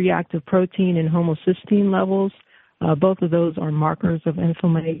C-reactive protein and homocysteine levels. Both of those are markers of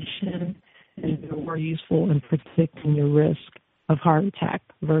inflammation and they're more useful in predicting your risk of heart attack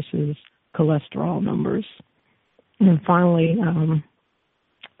versus cholesterol numbers. And finally,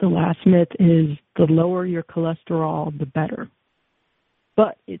 the last myth is the lower your cholesterol, the better.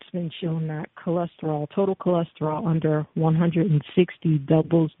 But it's been shown that cholesterol, total cholesterol under 160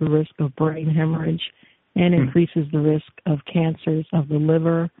 doubles the risk of brain hemorrhage and increases the risk of cancers of the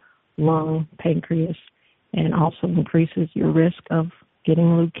liver, lung, pancreas, and also increases your risk of getting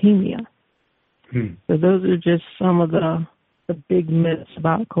leukemia. So those are just some of the big myths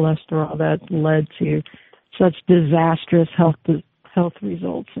about cholesterol that led to such disastrous health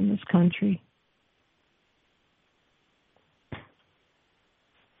results in this country.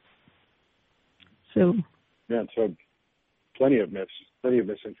 So plenty of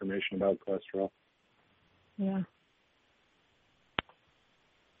misinformation about cholesterol. Yeah.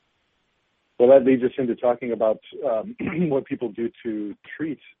 Well, that leads us into talking about what people do to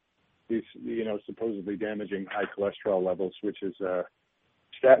treat these, supposedly damaging high cholesterol levels, which is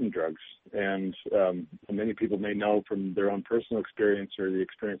statin drugs. And many people may know from their own personal experience or the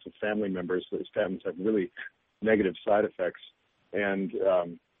experience of family members that statins have really negative side effects. And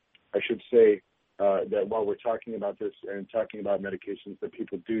I should say that while we're talking about this and talking about medications that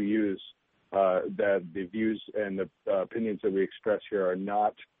people do use, that the views and the opinions that we express here are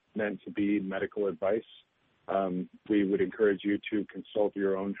not meant to be medical advice. We would encourage you to consult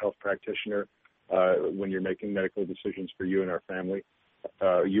your own health practitioner when you're making medical decisions for you and our family.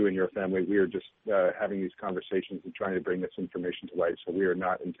 You and your family, we are just having these conversations and trying to bring this information to light. So we are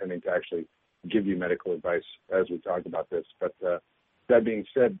not intending to actually give you medical advice as we talk about this. But that being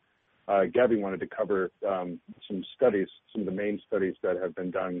said, Gabby wanted to cover some studies, some of the main studies that have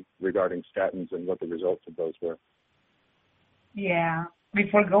been done regarding statins and what the results of those were. Yeah.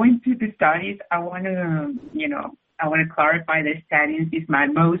 Before going to the studies, I want to, I want to clarify that statins is my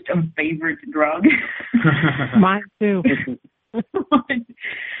most unfavorite drug. Mine too.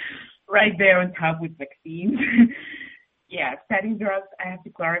 Right there on top with vaccines. Yeah, statin drugs, I have to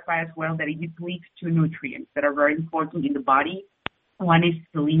clarify as well that it depletes two nutrients that are very important in the body. One is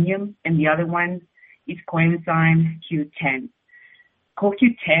selenium, and the other one is coenzyme Q10.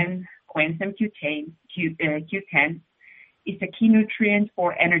 CoQ10, coenzyme Q10, is a key nutrient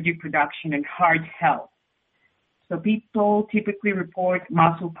for energy production and heart health. So people typically report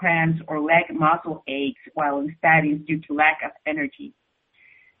muscle cramps or leg muscle aches while on statins due to lack of energy.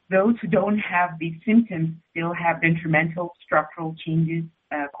 Those who don't have these symptoms still have detrimental structural changes,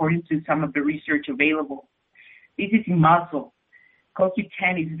 according to some of the research available. This is in muscle.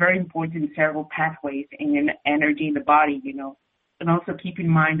 CoQ10 is very important in several pathways and in energy in the body, And also keep in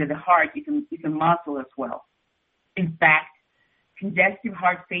mind that the heart is a muscle as well. In fact, congestive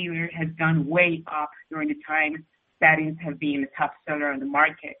heart failure has gone way up during the time statins have been a top seller on the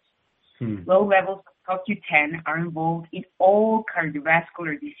market. Low levels of CoQ10 are involved in all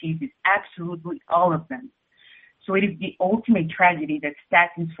cardiovascular diseases, absolutely all of them. So it is the ultimate tragedy that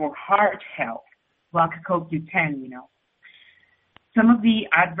statins for heart health block CoQ10, Some of the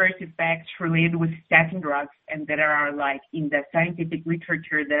adverse effects related with statin drugs, and that are like in the scientific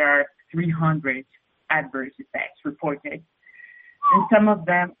literature, there are 300 adverse effects reported. And some of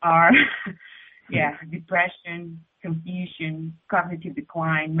them are, depression, confusion, cognitive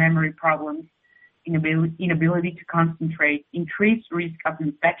decline, memory problems, inability to concentrate, increased risk of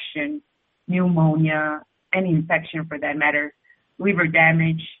infection, pneumonia, any infection for that matter, liver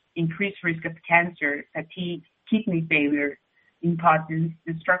damage, increased risk of cancer, fatigue, kidney failure, impotence,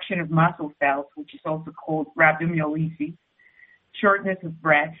 destruction of muscle cells, which is also called rhabdomyolysis, shortness of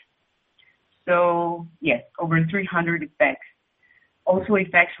breath. So, yes, over 300 effects. Also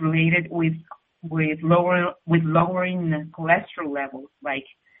effects related with lowering the cholesterol levels. Like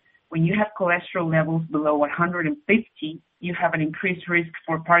when you have cholesterol levels below 150, you have an increased risk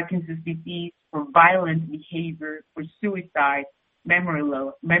for Parkinson's disease, for violent behavior, for suicide, memory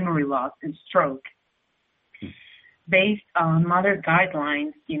loss, and stroke. Based on other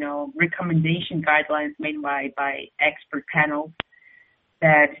guidelines, recommendation guidelines made by expert panels,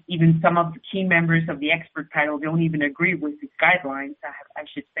 that even some of the key members of the expert panel don't even agree with these guidelines, I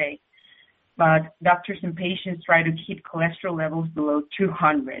should say. But doctors and patients try to keep cholesterol levels below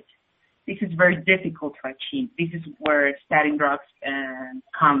 200. This is very difficult to achieve. This is where statin drugs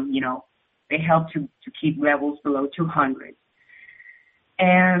come, they help to keep levels below 200.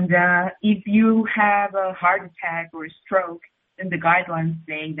 And if you have a heart attack or a stroke, then the guidelines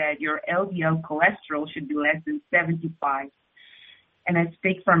say that your LDL cholesterol should be less than 75. And I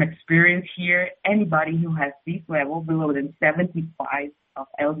speak from experience here, anybody who has this level below than 75 of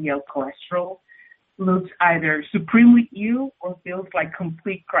LDL cholesterol looks either supremely ill or feels like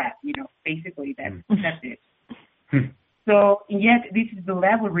complete crap, basically that's it. So yet this is the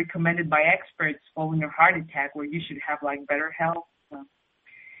level recommended by experts following a heart attack where you should have like better health.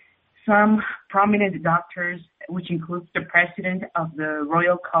 Some prominent doctors, which includes the president of the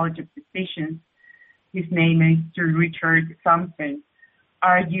Royal College of Physicians, his name is Sir Richard Thompson,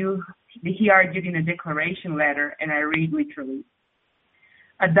 he argued in a declaration letter, and I read literally,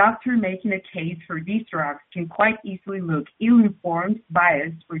 a doctor making a case for these drugs can quite easily look ill-informed,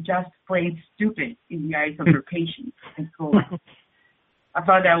 biased, or just plain stupid in the eyes of their patients. And so I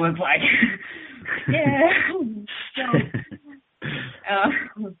thought that was like,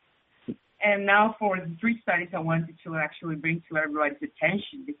 and now for the 3 studies I wanted to actually bring to everybody's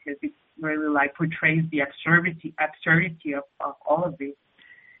attention, because it really like portrays the absurdity of all of this.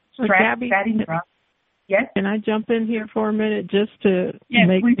 So Gabby, yes? Can I jump in here for a minute just to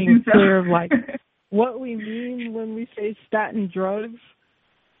make things clear of like what we mean when we say statin drugs?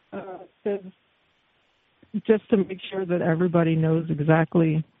 Just to make sure that everybody knows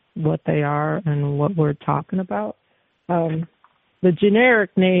exactly what they are and what we're talking about. The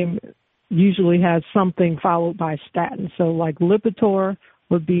generic name usually has something followed by statin. So like Lipitor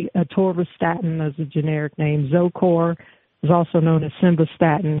would be atorvastatin as a generic name. Zocor is also known as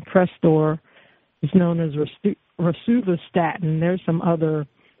simvastatin. Crestor is known as rosuvastatin. There's some other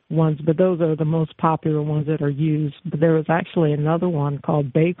ones, but those are the most popular ones that are used. But there was actually another one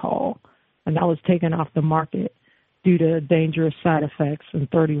called Baycol, and that was taken off the market due to dangerous side effects and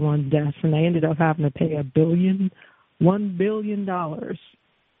 31 deaths. And they ended up having to pay $1 billion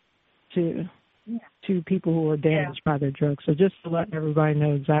to people who were damaged by their drugs. So just to let everybody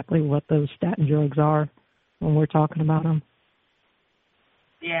know exactly what those statin drugs are when we're talking about them.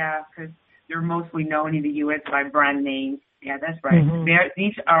 Yeah, because they're mostly known in the U.S. by brand names. Yeah, that's right. Mm-hmm.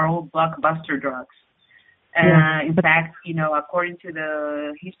 These are all blockbuster drugs. In fact, according to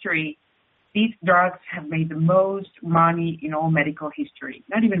the history, these drugs have made the most money in all medical history.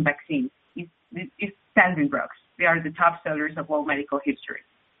 Not even vaccines. It's statin drugs. They are the top sellers of all medical history.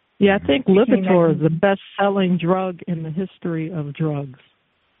 Yeah, I think Lipitor is the best-selling drug in the history of drugs.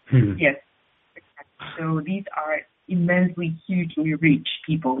 Yes. So these are immensely, hugely rich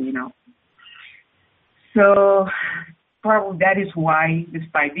people, So probably that is why,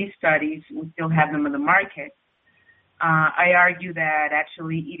 despite these studies, we still have them on the market. I argue that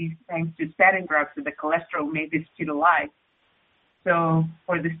actually it is thanks to statin drugs that the cholesterol made this still alive. So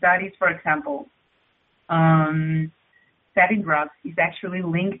for the studies, for example, statin drugs is actually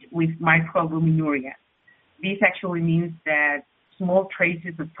linked with microalbuminuria. This actually means that small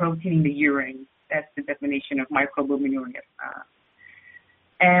traces of protein in the urine. That's the definition of microalbuminuria.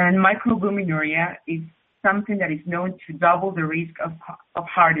 And microalbuminuria is something that is known to double the risk of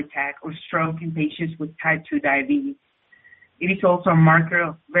heart attack or stroke in patients with type 2 diabetes. It is also a marker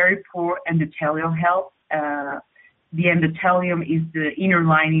of very poor endothelial health. The endothelium is the inner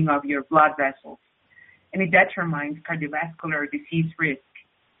lining of your blood vessels, and it determines cardiovascular disease risk.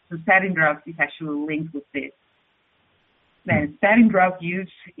 So statin drugs is actually linked with this. Then statin drug use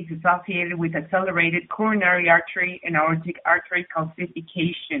is associated with accelerated coronary artery and aortic artery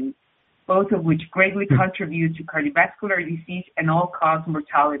calcification, both of which greatly contribute to cardiovascular disease and all-cause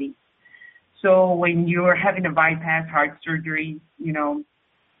mortality. So when you're having a bypass heart surgery,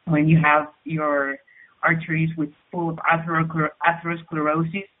 when you have your arteries full of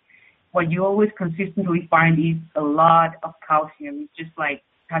atherosclerosis, what you always consistently find is a lot of calcium. It's just like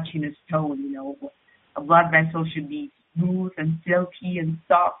touching a stone, A blood vessel should be smooth and silky and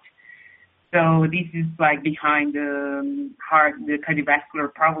soft. So this is like behind the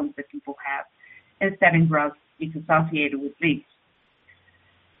cardiovascular problems that people have. And statin drugs is associated with this.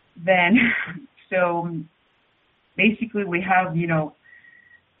 Then, so basically we have,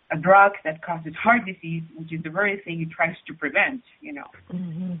 a drug that causes heart disease, which is the very thing it tries to prevent,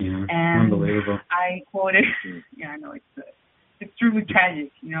 Mm-hmm. Yeah, and unbelievable. I quoted, I know it's truly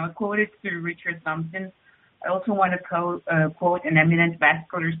tragic. I quoted to Richard Thompson. I also want to quote an eminent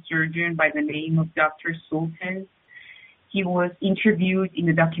vascular surgeon by the name of Dr. Sultan. He was interviewed in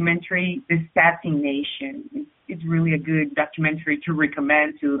the documentary The Statin Nation. It's really a good documentary to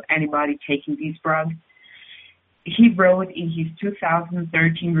recommend to anybody taking these drugs. He wrote in his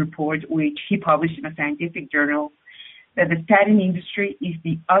 2013 report, which he published in a scientific journal, that the statin industry is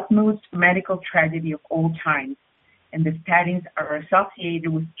the utmost medical tragedy of all time, and the statins are associated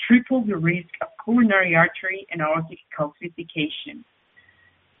with triple the risk of coronary artery and aortic calcification.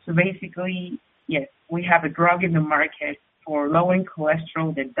 So basically, yes, we have a drug in the market for lowering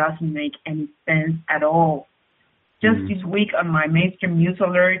cholesterol that doesn't make any sense at all. Just this week on my mainstream news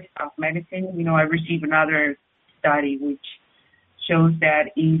alert of medicine, I received another study which shows that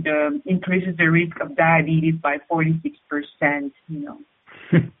it increases the risk of diabetes by 46%,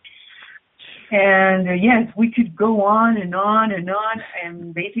 And yes, we could go on and on and on.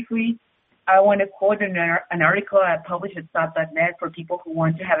 And basically, I want to quote an article I published at SOT.net for people who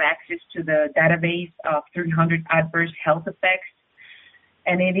want to have access to the database of 300 adverse health effects.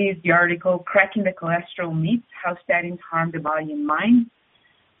 And it is the article, Cracking the Cholesterol Myth, How Statins Harm the Body and Mind.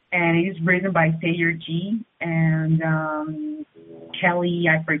 And it is written by Thayer G. and Kelly,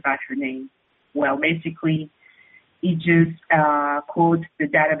 I forgot her name. Well, basically, it just quotes the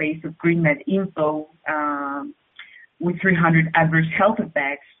database of GreenMed Info with 300 adverse health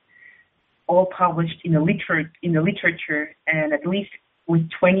effects, all published in the literature, and at least with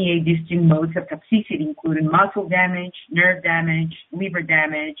 28 distinct modes of toxicity, including muscle damage, nerve damage, liver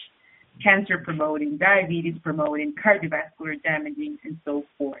damage, cancer promoting, diabetes promoting, cardiovascular damaging, and so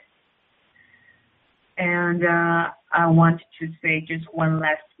forth. And I want to say just one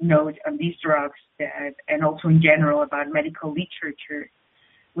last note on these drugs and also in general about medical literature,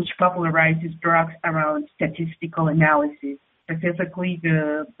 which popularizes drugs around statistical analysis, specifically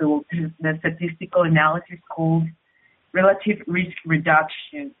the statistical analysis called relative risk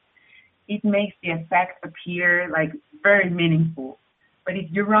reduction. It makes the effect appear like very meaningful. But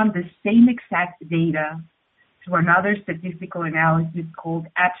if you run the same exact data through another statistical analysis called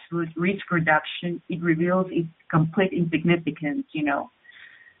absolute risk reduction, it reveals its complete insignificance,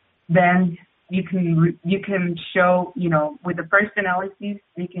 Then you can show, with the first analysis,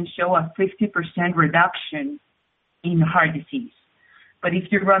 you can show a 50% reduction in heart disease. But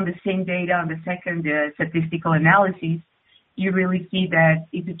if you run the same data on the second statistical analysis, you really see that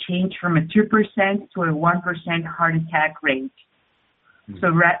it's a change from a 2% to a 1% heart attack rate. So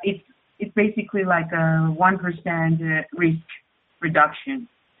it's basically like a 1% risk reduction.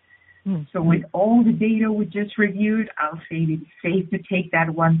 So with all the data we just reviewed, I'll say it's safe to take that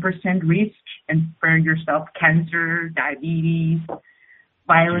 1% risk and spare yourself cancer, diabetes,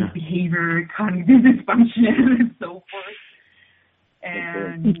 violent behavior, cognitive dysfunction, and so forth.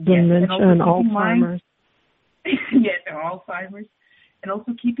 And dementia and Alzheimer's. Yes, Alzheimer's. And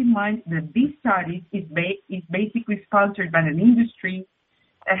also keep in mind that this study is basically sponsored by an industry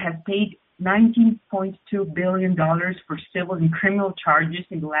that has paid $19.2 billion for civil and criminal charges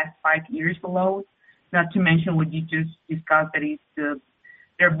in the last 5 years alone, not to mention what you just discussed, that is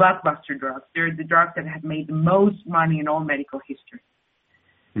they're blockbuster drugs. They're the drugs that have made the most money in all medical history.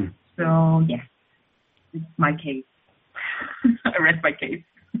 So, yes, it's my case. I rest my case.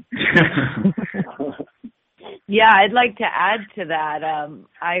 Yeah, I'd like to add to that.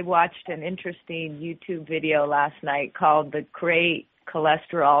 I watched an interesting YouTube video last night called The Great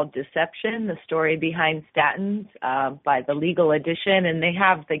Cholesterol Deception, the story behind statins, by the Legal Edition. And they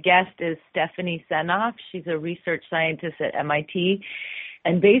have, the guest is Stephanie Seneff. She's a research scientist at MIT.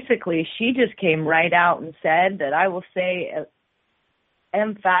 And basically, she just came right out and said that, I will say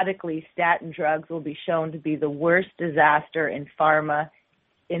emphatically, statin drugs will be shown to be the worst disaster in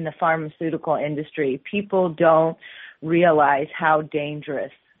the pharmaceutical industry. People don't realize how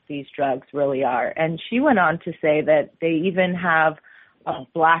dangerous these drugs really are. And she went on to say that they even have a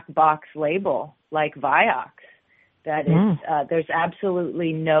black box label like Vioxx. That is, there's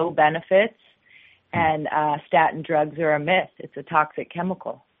absolutely no benefits, and statin drugs are a myth. It's a toxic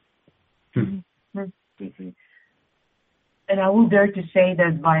chemical. And I will dare to say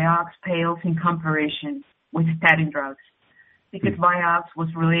that Vioxx pales in comparison with statin drugs, because Vioxx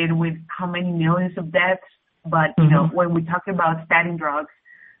was related with how many millions of deaths. But, you know, when we talk about statin drugs,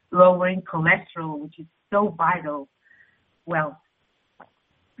 lowering cholesterol, which is so vital, well,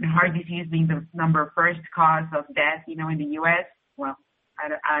 heart disease being the first cause of death, you know, in the U.S., well,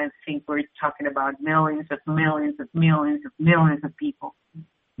 I think we're talking about millions of people.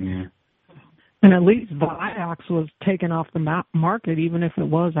 Yeah. And at least Vioxx was taken off the market, even if it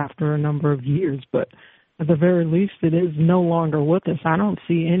was after a number of years. But at the very least, it is no longer with us. I don't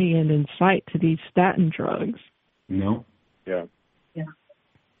see any end in sight to these statin drugs. No. Yeah.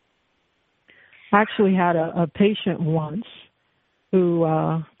 I actually had a patient once who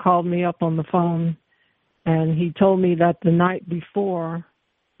called me up on the phone, and he told me that the night before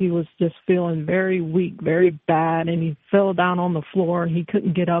he was just feeling very weak, very bad, and he fell down on the floor. He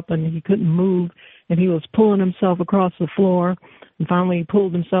couldn't get up and he couldn't move, and he was pulling himself across the floor, and finally he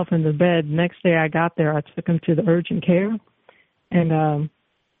pulled himself into bed. Next day I got there, I took him to the urgent care, and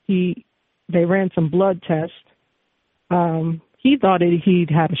they ran some blood tests. He thought he'd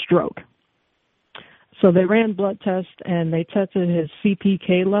had a stroke. So they ran blood tests, and they tested his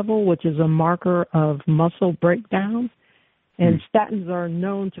CPK level, which is a marker of muscle breakdown. And statins are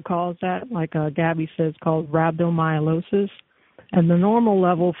known to cause that, like Gabby says, called rhabdomyolysis. And the normal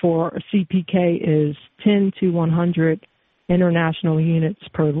level for CPK is 10 to 100 international units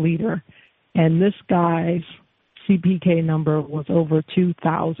per liter. And this guy's CPK number was over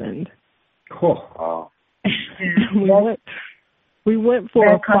 2,000. Cool. Wow. we went for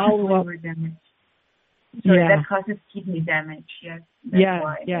a follow-up. So that causes kidney damage, yes.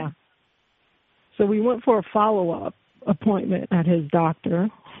 Yeah. So we went for a follow-up appointment at his doctor.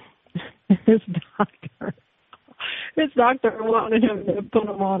 His doctor wanted him to put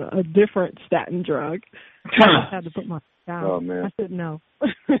him on a different statin drug. I had to put my down. Oh, man. I said, no,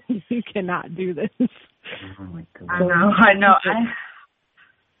 you cannot do this. Oh, my God. I know.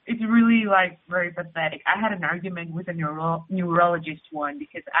 It's really, very pathetic. I had an argument with a neurologist one,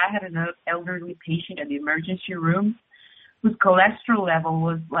 because I had an elderly patient at the emergency room whose cholesterol level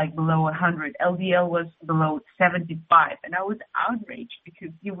was, below 100. LDL was below 75. And I was outraged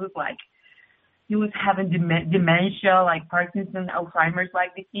because he was having dementia, like Parkinson's,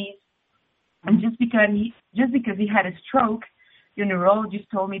 Alzheimer's-like disease. And just because he had a stroke, the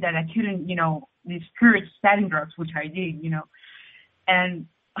neurologist told me that I couldn't, discourage statin drugs, which I did, And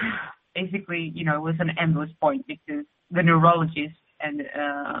basically, it was an endless point, because the neurologist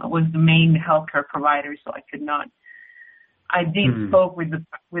was the main healthcare provider, so I could not. I did spoke with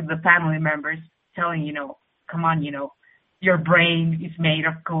the family members, telling, come on, your brain is made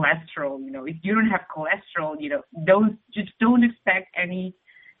of cholesterol. If you don't have cholesterol, don't expect any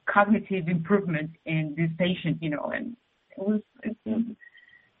cognitive improvement in this patient. And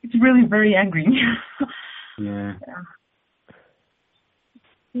it's really very angry. Yeah.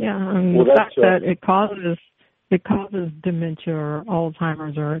 Yeah, and the fact that it causes dementia or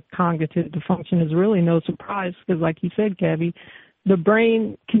Alzheimer's or cognitive dysfunction is really no surprise, because like you said, Gabby, the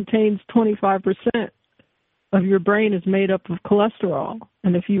brain contains 25% of your brain is made up of cholesterol.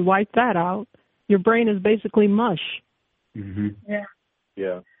 And if you wipe that out, your brain is basically mush. Mm-hmm. Yeah.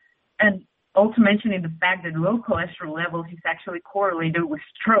 Yeah. And also mentioning the fact that low cholesterol levels is actually correlated with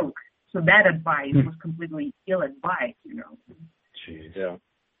stroke. So that advice was completely ill-advised, Jeez. Yeah.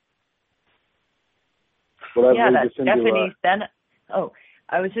 Well, that's Stephanie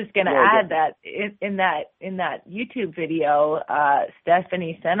I was just going to add that in that YouTube video,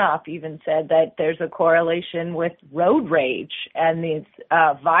 Stephanie Seneff even said that there's a correlation with road rage and these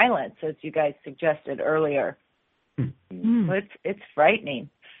violence, as you guys suggested earlier. Mm-hmm. So it's frightening.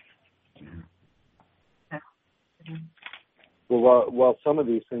 Well, while some of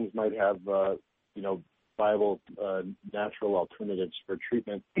these things might have, viable natural alternatives for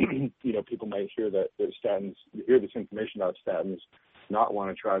treatment, people might hear that there's statins, hear this information about statins, not want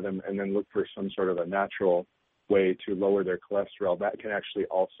to try them, and then look for some sort of a natural way to lower their cholesterol. That can actually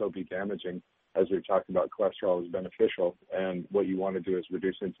also be damaging. As we talked about, cholesterol is beneficial, and what you want to do is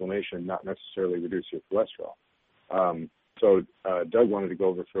reduce inflammation, not necessarily reduce your cholesterol. So Doug wanted to go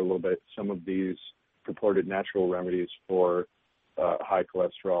over for a little bit some of these purported natural remedies for high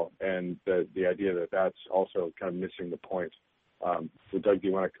cholesterol, and the idea that that's also kind of missing the point. So Doug, do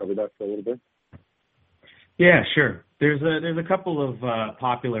you want to cover that for a little bit? Yeah, sure. There's a couple of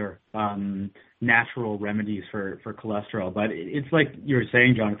popular natural remedies for cholesterol, but it's like you were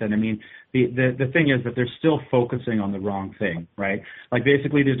saying, Jonathan. I mean, the thing is that they're still focusing on the wrong thing, right? Like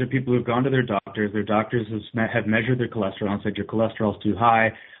basically, these are people who've gone to their doctors. Their doctors have measured their cholesterol and said your cholesterol's too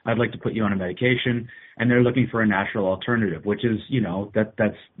high. I'd like to put you on a medication, and they're looking for a natural alternative, which is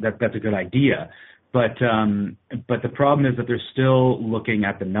that's a good idea, but the problem is that they're still looking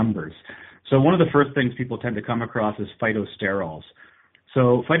at the numbers. So one of the first things people tend to come across is phytosterols.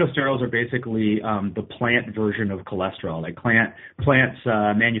 So phytosterols are basically the plant version of cholesterol. Like plants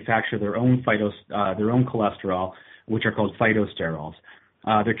manufacture their own cholesterol, which are called phytosterols.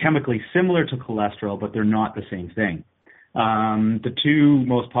 They're chemically similar to cholesterol, but they're not the same thing. The two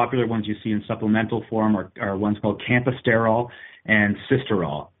most popular ones you see in supplemental form are ones called camphosterol and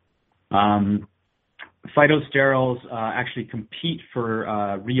cysterol. Phytosterols actually compete for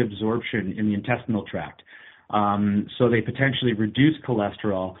reabsorption in the intestinal tract. So they potentially reduce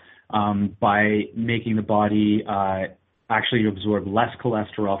cholesterol by making the body actually absorb less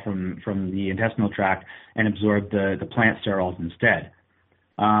cholesterol from the intestinal tract and absorb the plant sterols instead.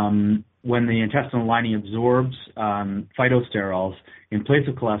 When the intestinal lining absorbs phytosterols in place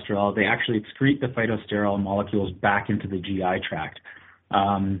of cholesterol, they actually excrete the phytosterol molecules back into the GI tract.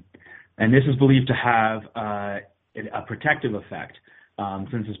 And this is believed to have a protective effect,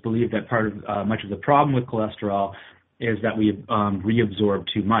 since it's believed that part of much of the problem with cholesterol is that we reabsorb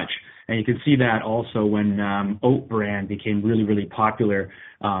too much. And you can see that also when Oat Bran became really, really popular.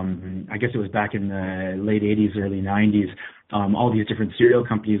 I guess it was back in the late 80s, early 90s. All these different cereal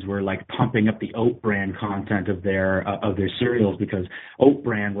companies were like pumping up the Oat Bran content of their cereals because Oat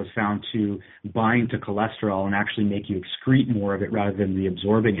Bran was found to bind to cholesterol and actually make you excrete more of it rather than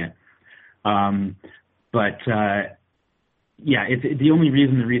reabsorbing it. The only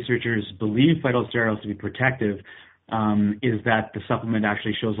reason the researchers believe phytosterols to be protective is that the supplement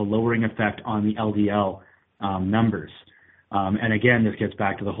actually shows a lowering effect on the LDL numbers. And again, this gets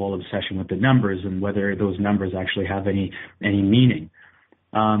back to the whole obsession with the numbers and whether those numbers actually have any meaning.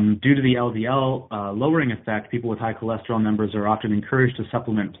 Due to the LDL lowering effect, people with high cholesterol numbers are often encouraged to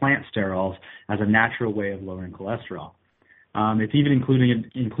supplement plant sterols as a natural way of lowering cholesterol. It's even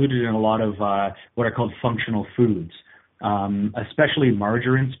included in a lot of what are called functional foods, especially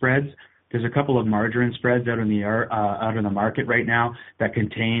margarine spreads. There's a couple of margarine spreads out in the market right now that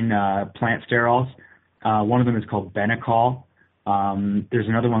contain plant sterols. One of them is called Benecol. There's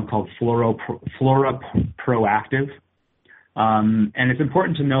another one called Flora Proactive. And it's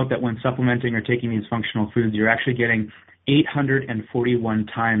important to note that when supplementing or taking these functional foods, you're actually getting 841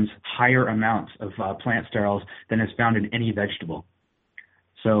 times higher amounts of plant sterols than is found in any vegetable.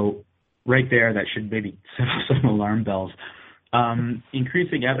 So right there, that should maybe set off some alarm bells.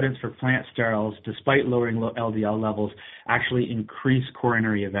 Increasing evidence for plant sterols, despite lowering LDL levels, actually increase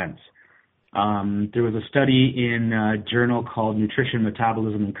coronary events. There was a study in a journal called Nutrition,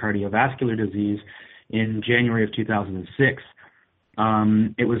 Metabolism, and Cardiovascular Disease in January of 2006.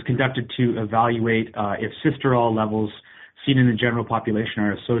 It was conducted to evaluate if cysterol levels seen in the general population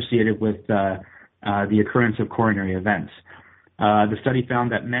are associated with the occurrence of coronary events. The study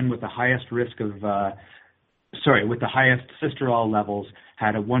found that men with the highest highest cysterol levels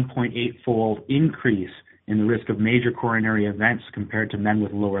had a 1.8-fold increase in the risk of major coronary events compared to men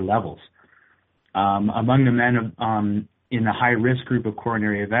with lower levels. Among the men in the high-risk group of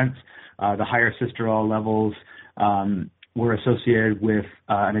coronary events, the higher cisterol levels were associated with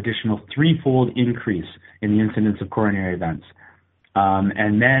an additional threefold increase in the incidence of coronary events.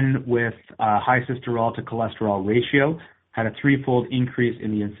 And then with high cisterol to cholesterol ratio, had a threefold increase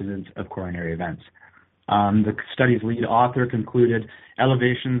in the incidence of coronary events. The study's lead author concluded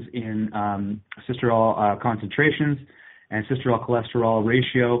elevations in cisterol concentrations and cisterol cholesterol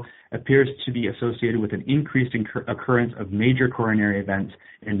ratio appears to be associated with an increased occurrence of major coronary events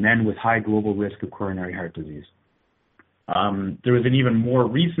in men with high global risk of coronary heart disease. There was an even more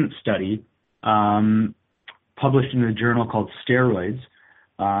recent study published in a journal called Steroids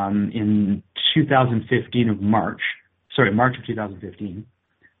in 2015 March of 2015.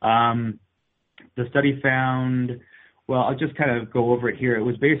 The study found, well, I'll just kind of go over it here.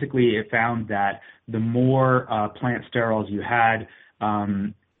 It found that the more plant sterols you had,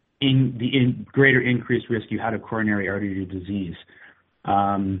 in greater increased risk you had of coronary artery disease.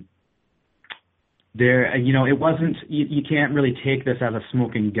 It wasn't. You can't really take this as a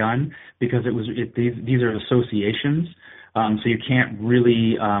smoking gun because these are associations. So you can't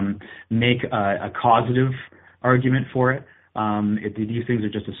really make a causative argument for it. These things are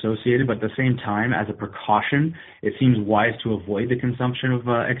just associated, but at the same time, as a precaution, it seems wise to avoid the consumption of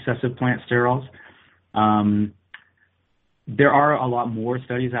excessive plant sterols. There are a lot more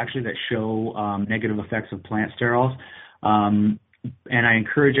studies actually that show negative effects of plant sterols. And I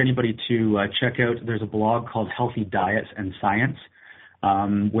encourage anybody to check out, there's a blog called Healthy Diets and Science,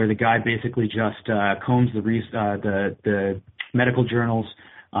 where the guy basically just combs the medical journals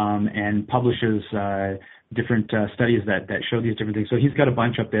and publishes different studies that show these different things. So he's got a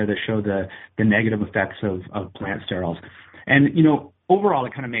bunch up there that show the negative effects of plant sterols. And, overall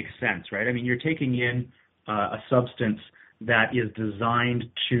it kind of makes sense, right? I mean, you're taking in a substance that is designed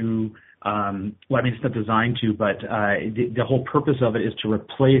to it's not designed to, but the whole purpose of it is to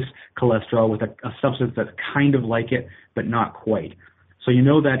replace cholesterol with a substance that's kind of like it, but not quite. So you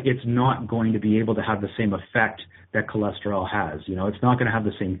know that it's not going to be able to have the same effect that cholesterol has. It's not going to have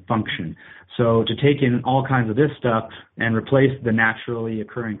the same function. So to take in all kinds of this stuff and replace the naturally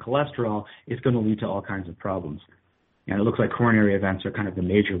occurring cholesterol is going to lead to all kinds of problems. And it looks like coronary events are kind of the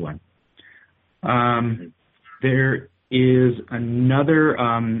major one. There is another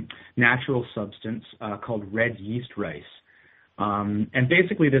natural substance called red yeast rice. And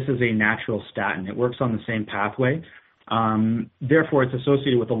basically this is a natural statin. It works on the same pathway. Therefore, it's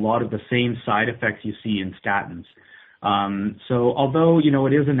associated with a lot of the same side effects you see in statins. So although,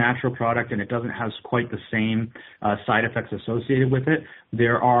 it is a natural product and it doesn't have quite the same side effects associated with it,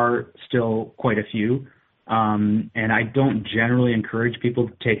 there are still quite a few. And I don't generally encourage people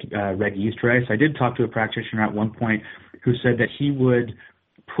to take red yeast rice. I did talk to a practitioner at one point who said that he would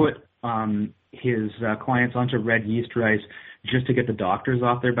put his clients onto red yeast rice just to get the doctors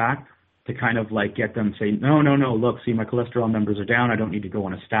off their back, to kind of like get them say, no, look, see, my cholesterol numbers are down, I don't need to go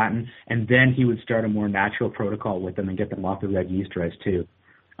on a statin. And then he would start a more natural protocol with them and get them off the red yeast rice too.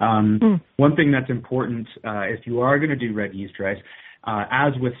 One thing that's important, if you are going to do red yeast rice,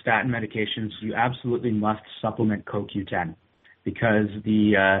 as with statin medications, you absolutely must supplement CoQ10 because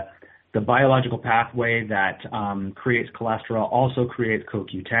the biological pathway that creates cholesterol also creates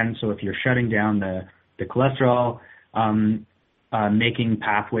CoQ10. So if you're shutting down the cholesterol making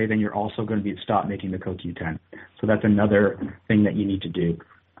pathway, then you're also going to stop making the CoQ10. So that's another thing that you need to do.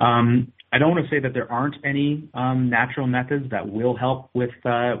 I don't want to say that there aren't any natural methods that will help with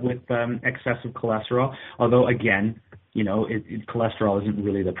excessive cholesterol, although again, cholesterol isn't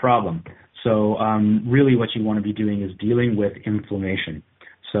really the problem. So really what you want to be doing is dealing with inflammation.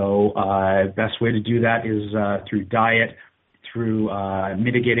 So best way to do that is through diet, through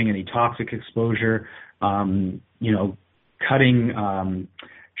mitigating any toxic exposure, cutting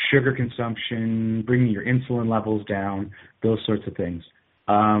sugar consumption, bringing your insulin levels down, those sorts of things.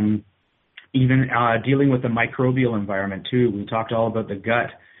 Even dealing with the microbial environment too. We talked all about the gut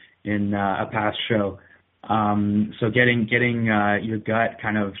in a past show. So getting your gut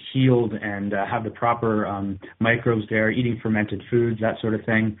kind of healed and have the proper microbes there, eating fermented foods, that sort of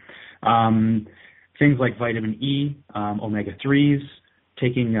thing. Things like vitamin E, omega-3s,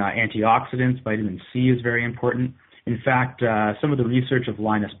 taking antioxidants, vitamin C is very important. In fact, some of the research of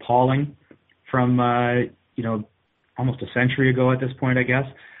Linus Pauling from, almost a century ago at this point, I guess,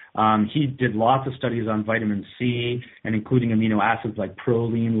 he did lots of studies on vitamin C and including amino acids like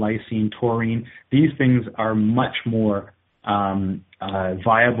proline, lysine, taurine. These things are much more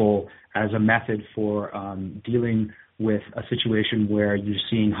viable as a method for dealing with a situation where you're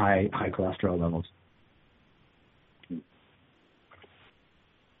seeing high cholesterol levels.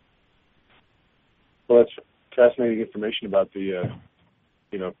 Well, fascinating information about the,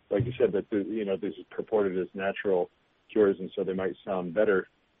 like you said, that this is purported as natural cures, and so they might sound better.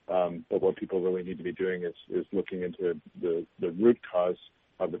 But what people really need to be doing is looking into the root cause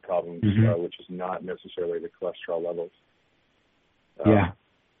of the problems, which is not necessarily the cholesterol levels. Yeah.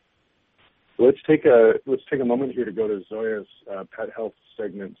 Let's take a moment here to go to Zoya's pet health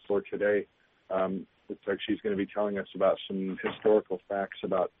segment for today. Looks like she's going to be telling us about some historical facts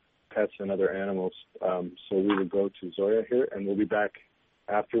about pets and other animals. So we will go to Zoya here, and we'll be back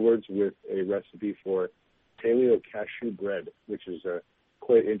afterwards with a recipe for paleo cashew bread, which is a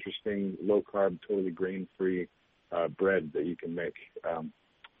quite interesting, low-carb, totally grain-free bread that you can make.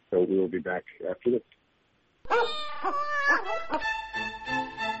 So we will be back after this.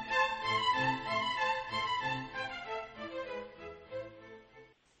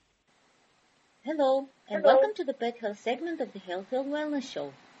 Hello, and welcome to the Pet Health segment of the Health and Wellness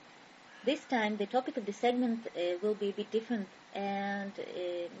Show. This time, the topic of the segment will be a bit different and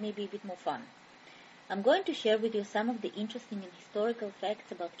maybe a bit more fun. I'm going to share with you some of the interesting and historical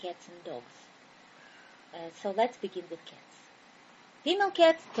facts about cats and dogs. So let's begin with cats. Female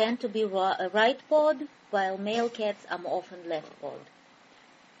cats tend to be right-pawed, while male cats are more often left-pawed.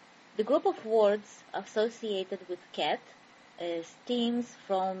 The group of words associated with cat stems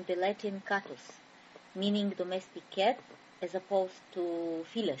from the Latin catus, meaning domestic cat, as opposed to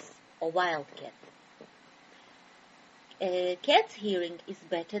felis, or wild cat. A cat's hearing is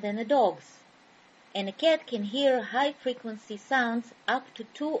better than a dog's, and a cat can hear high-frequency sounds up to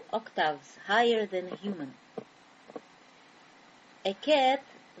 2 octaves higher than a human. A cat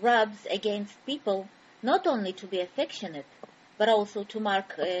rubs against people not only to be affectionate, but also to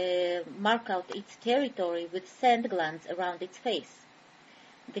mark out its territory with scent glands around its face.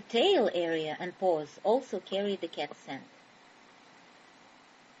 The tail area and paws also carry the cat's scent.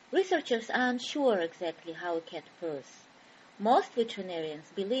 Researchers are unsure exactly how a cat purrs. Most veterinarians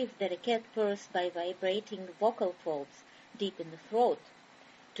believe that a cat purrs by vibrating vocal folds deep in the throat.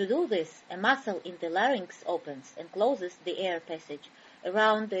 To do this, a muscle in the larynx opens and closes the air passage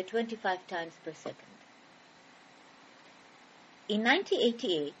around 25 times per second. In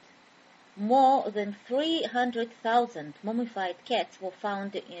 1988, more than 300,000 mummified cats were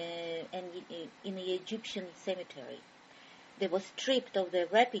found in an Egyptian cemetery. They were stripped of their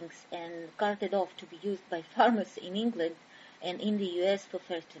wrappings and carted off to be used by farmers in England and in the US for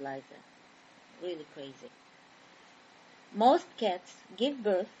fertilizer. Really crazy. Most cats give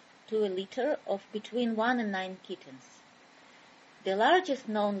birth to a litter of between 1 and 9 kittens. The largest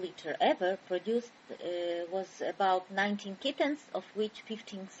known litter ever produced was about 19 kittens, of which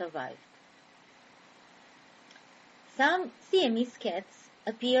 15 survived. Some Siamese cats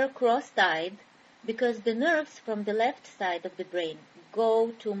appear cross-eyed because the nerves from the left side of the brain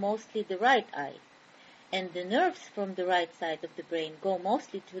go to mostly the right eye, and the nerves from the right side of the brain go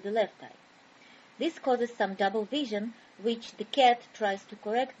mostly to the left eye. This causes some double vision, which the cat tries to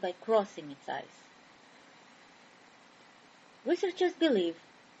correct by crossing its eyes. Researchers believe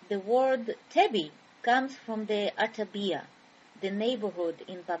the word tabby comes from the Atabia, the neighborhood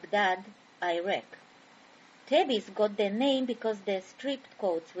in Baghdad, Iraq. Tabbies got their name because their striped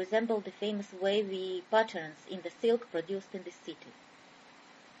coats resemble the famous wavy patterns in the silk produced in the city.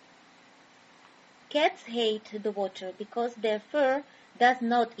 Cats hate the water because their fur does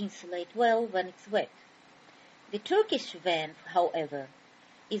not insulate well when it's wet. The Turkish van, however,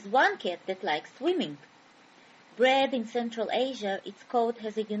 is one cat that likes swimming. Bred in Central Asia, its coat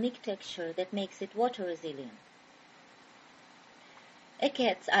has a unique texture that makes it water resilient. A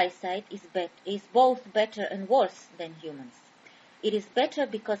cat's eyesight is both better and worse than humans. It is better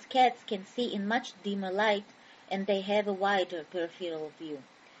because cats can see in much dimmer light and they have a wider peripheral view.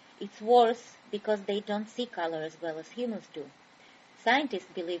 It's worse because they don't see color as well as humans do. Scientists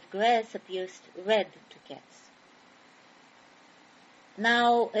believe grass appears red to cats.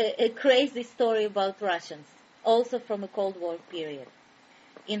 Now, a crazy story about Russians, also from a Cold War period.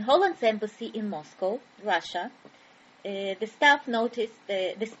 In Holland's embassy in Moscow, Russia, the staff noticed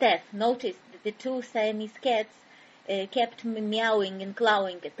that the 2 Siamese cats kept meowing and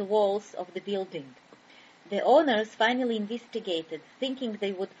clawing at the walls of the building. The owners finally investigated, thinking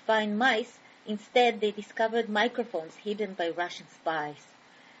they would find mice. Instead, they discovered microphones hidden by Russian spies.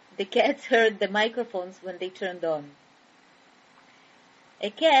 The cats heard the microphones when they turned on. A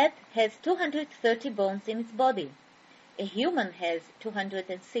cat has 230 bones in its body. A human has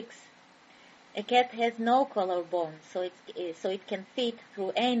 206. A cat has no collarbone, so it can fit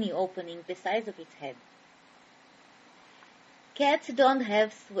through any opening the size of its head. Cats don't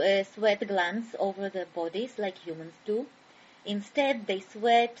have sweat glands over their bodies like humans do. Instead, they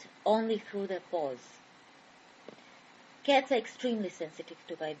sweat only through their paws. Cats are extremely sensitive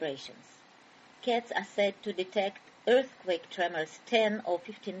to vibrations. Cats are said to detect earthquake tremors 10 or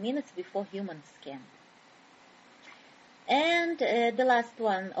 15 minutes before humans can. And the last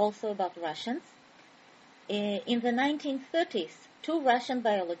one, also about Russians. In the 1930s, 2 Russian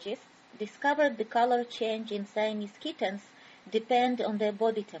biologists discovered the color change in Siamese kittens depend on their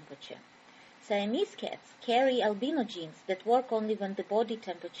body temperature. Siamese cats carry albino genes that work only when the body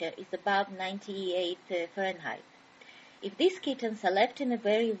temperature is above 98 Fahrenheit. If these kittens are left in a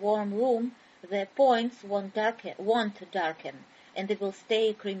very warm room, their points won't darken, and they will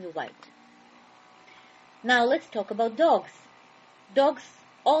stay creamy white. Now let's talk about dogs. Dogs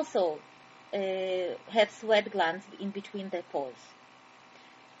also have sweat glands in between their paws.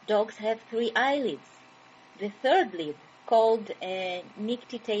 Dogs have 3 eyelids. The third lid, called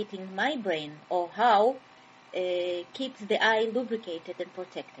nictitating membrane or how, keeps the eye lubricated and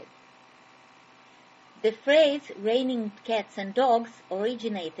protected. The phrase raining cats and dogs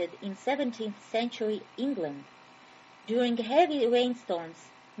originated in 17th century England. During heavy rainstorms,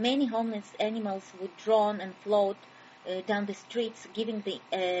 many homeless animals would drown and float down the streets, giving the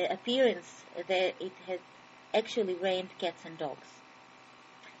appearance that it had actually rained cats and dogs.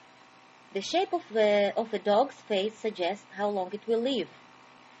 The shape of a dog's face suggests how long it will live.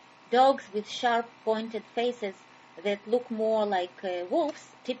 Dogs with sharp pointed faces that look more like wolves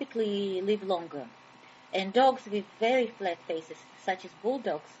typically live longer, and dogs with very flat faces, such as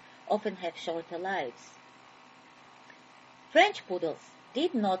bulldogs, often have shorter lives. French poodles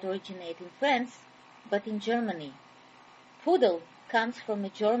did not originate in France, but in Germany. Poodle comes from a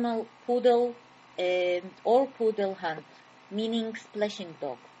German poodle or poodle hunt, meaning splashing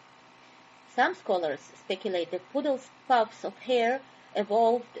dog. Some scholars speculate that poodles' puffs of hair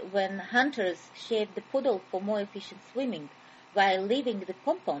evolved when hunters shaved the poodle for more efficient swimming, while leaving the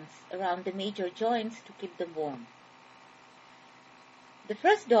pompons around the major joints to keep them warm. The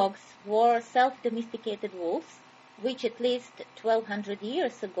first dogs were self-domesticated wolves, which at least 12,000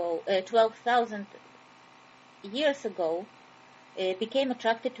 years ago became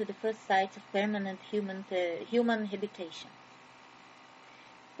attracted to the first sites of permanent human habitation.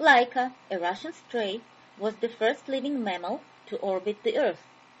 Laika, a Russian stray, was the first living mammal to orbit the Earth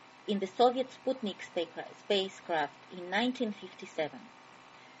in the Soviet Sputnik spacecraft in 1957.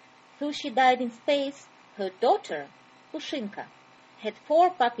 Though she died in space, her daughter, Pushinka, had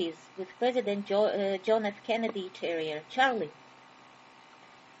 4 puppies with President John F. Kennedy Terrier Charlie.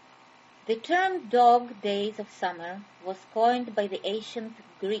 The term Dog Days of Summer was coined by the ancient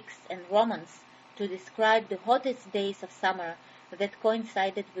Greeks and Romans to describe the hottest days of summer that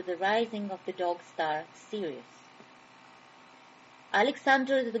coincided with the rising of the dog star Sirius.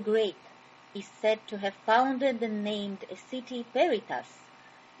 Alexander the Great is said to have founded and named a city Peritas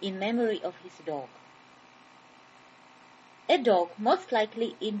in memory of his dog. A dog most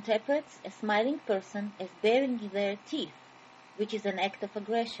likely interprets a smiling person as baring their teeth, which is an act of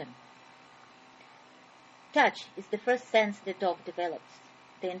aggression. Touch is the first sense the dog develops.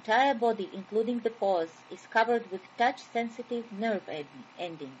 The entire body, including the paws, is covered with touch-sensitive nerve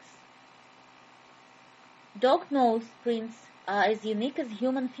endings. Dog nose prints are as unique as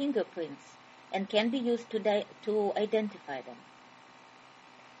human fingerprints and can be used to identify them.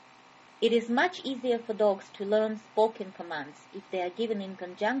 It is much easier for dogs to learn spoken commands if they are given in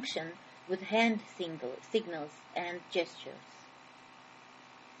conjunction with hand signals and gestures.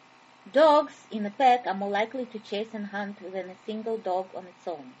 Dogs in a pack are more likely to chase and hunt than a single dog on its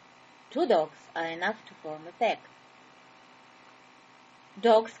own. 2 dogs are enough to form a pack.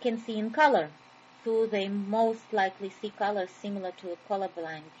 Dogs can see in color, though they most likely see colors similar to a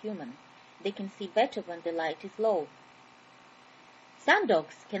colorblind human. They can see better when the light is low. Some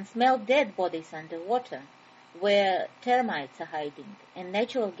dogs can smell dead bodies underwater, where termites are hiding, and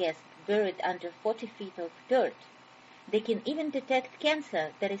natural gas buried under 40 feet of dirt. They can even detect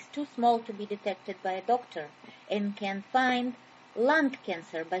cancer that is too small to be detected by a doctor, and can find lung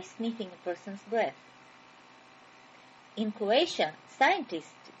cancer by sniffing a person's breath. In Croatia,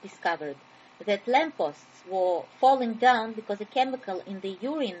 scientists discovered that lampposts were falling down because a chemical in the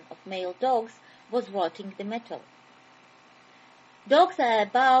urine of male dogs was rotting the metal. Dogs are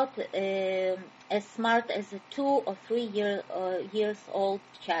about as smart as a 2 or 3 years old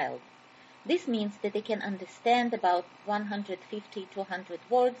child. This means that they can understand about 150 to 100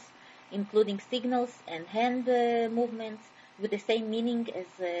 words, including signals and hand movements, with the same meaning as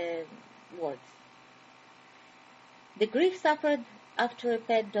words. The grief suffered after a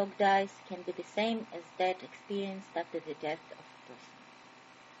pet dog dies can be the same as that experienced after the death of a person.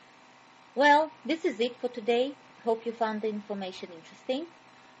 Well, this is it for today. Hope you found the information interesting.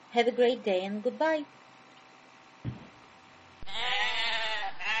 Have a great day and goodbye.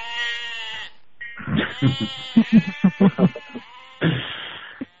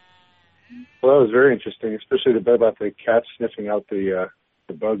 Well, that was very interesting, especially the bit about the cat sniffing out the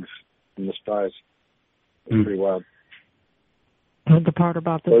bugs and the spies. It's pretty wild. And the part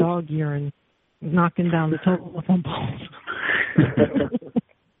about the dog urine knocking down the telephone poles.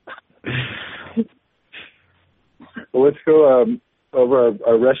 Well, let's go over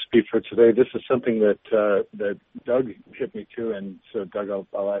our recipe for today. This is something that Doug hit me to, and so Doug,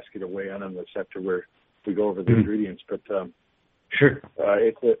 I'll ask you to weigh in on this after we go over the ingredients. But sure,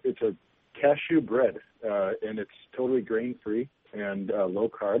 it's a cashew bread, and it's totally grain-free and low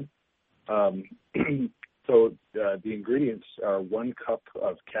carb. So the ingredients are 1 cup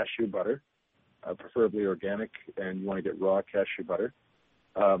of cashew butter, preferably organic, and you want to get raw cashew butter.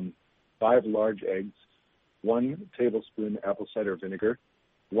 5 large eggs, 1 tablespoon apple cider vinegar,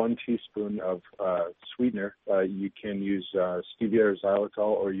 1 teaspoon of sweetener. You can use stevia or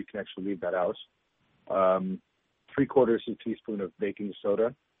xylitol, or you can actually leave that out. 3/4 teaspoon of baking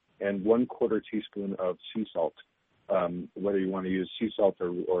soda, and 1/4 teaspoon of sea salt. Whether you want to use sea salt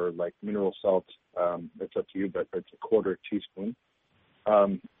or like mineral salt, it's up to you, but it's 1/4 teaspoon.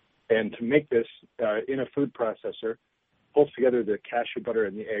 And to make this in a food processor, pulse together the cashew butter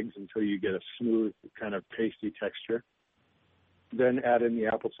and the eggs until you get a smooth kind of pasty texture. Then add in the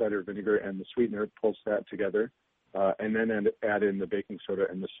apple cider vinegar and the sweetener, pulse that together, and then add in the baking soda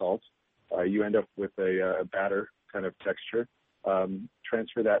and the salt. You end up with a batter kind of texture.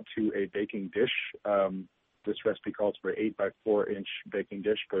 Transfer that to a baking dish. This recipe calls for 8x4 inch baking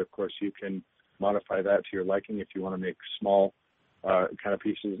dish, but of course you can modify that to your liking if you want to make small kind of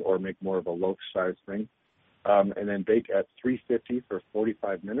pieces or make more of a loaf size thing. And then bake at 350 for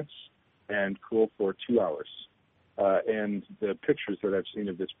 45 minutes and cool for 2 hours. And the pictures that I've seen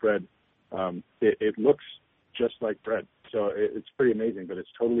of this bread, it looks just like bread. So it's pretty amazing, but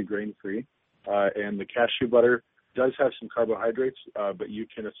it's totally grain-free. And the cashew butter does have some carbohydrates, but you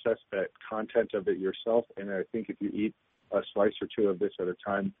can assess that content of it yourself. And I think if you eat a slice or two of this at a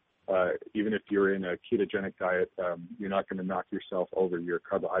time, even if you're in a ketogenic diet, you're not going to knock yourself over your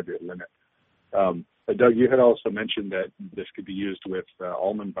carbohydrate limit. Doug, you had also mentioned that this could be used with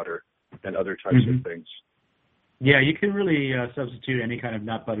almond butter and other types of things. Yeah, you can really substitute any kind of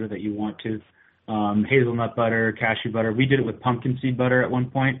nut butter that you want to. Hazelnut butter, cashew butter. We did it with pumpkin seed butter at one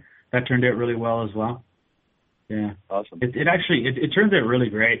point. That turned out really well as well. Yeah, awesome. It actually turns out really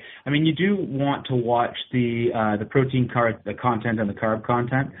great. I mean, you do want to watch the protein the content and the carb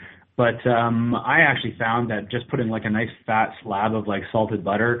content, but I actually found that just putting like a nice fat slab of like salted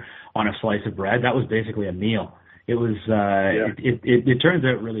butter on a slice of bread, that was basically a meal. It was it turns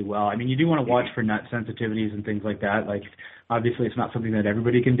out really well. I mean, you do want to watch for nut sensitivities and things like that. Like, obviously, it's not something that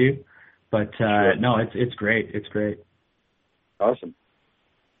everybody can do, but no, it's great. It's great. Awesome.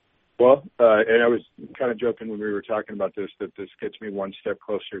 Well, and I was kind of joking when we were talking about this, that this gets me one step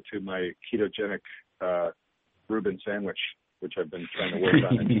closer to my ketogenic Reuben sandwich, which I've been trying to work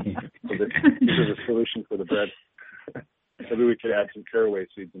on. So this is a solution for the bread. Maybe we could add some caraway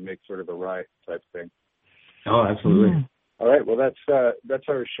seeds and make sort of a rye type thing. Oh, absolutely. All right. Well, that's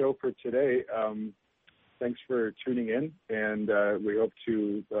our show for today. Thanks for tuning in, and we hope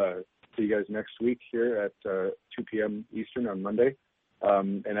to see you guys next week here at 2 p.m. Eastern on Monday.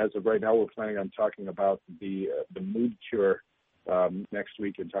 And as of right now, we're planning on talking about the mood cure next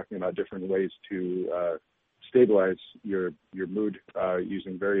week, and talking about different ways to stabilize your mood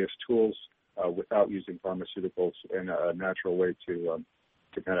using various tools without using pharmaceuticals, and a natural way to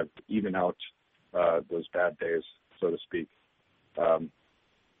kind of even out those bad days, so to speak.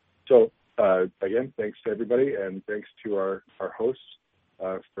 So again, thanks to everybody, and thanks to our hosts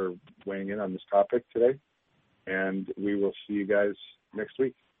for weighing in on this topic today. And we will see you guys next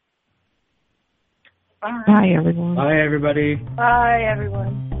week. Bye, everyone. Bye, everybody. Bye,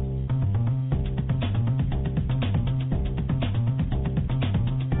 everyone.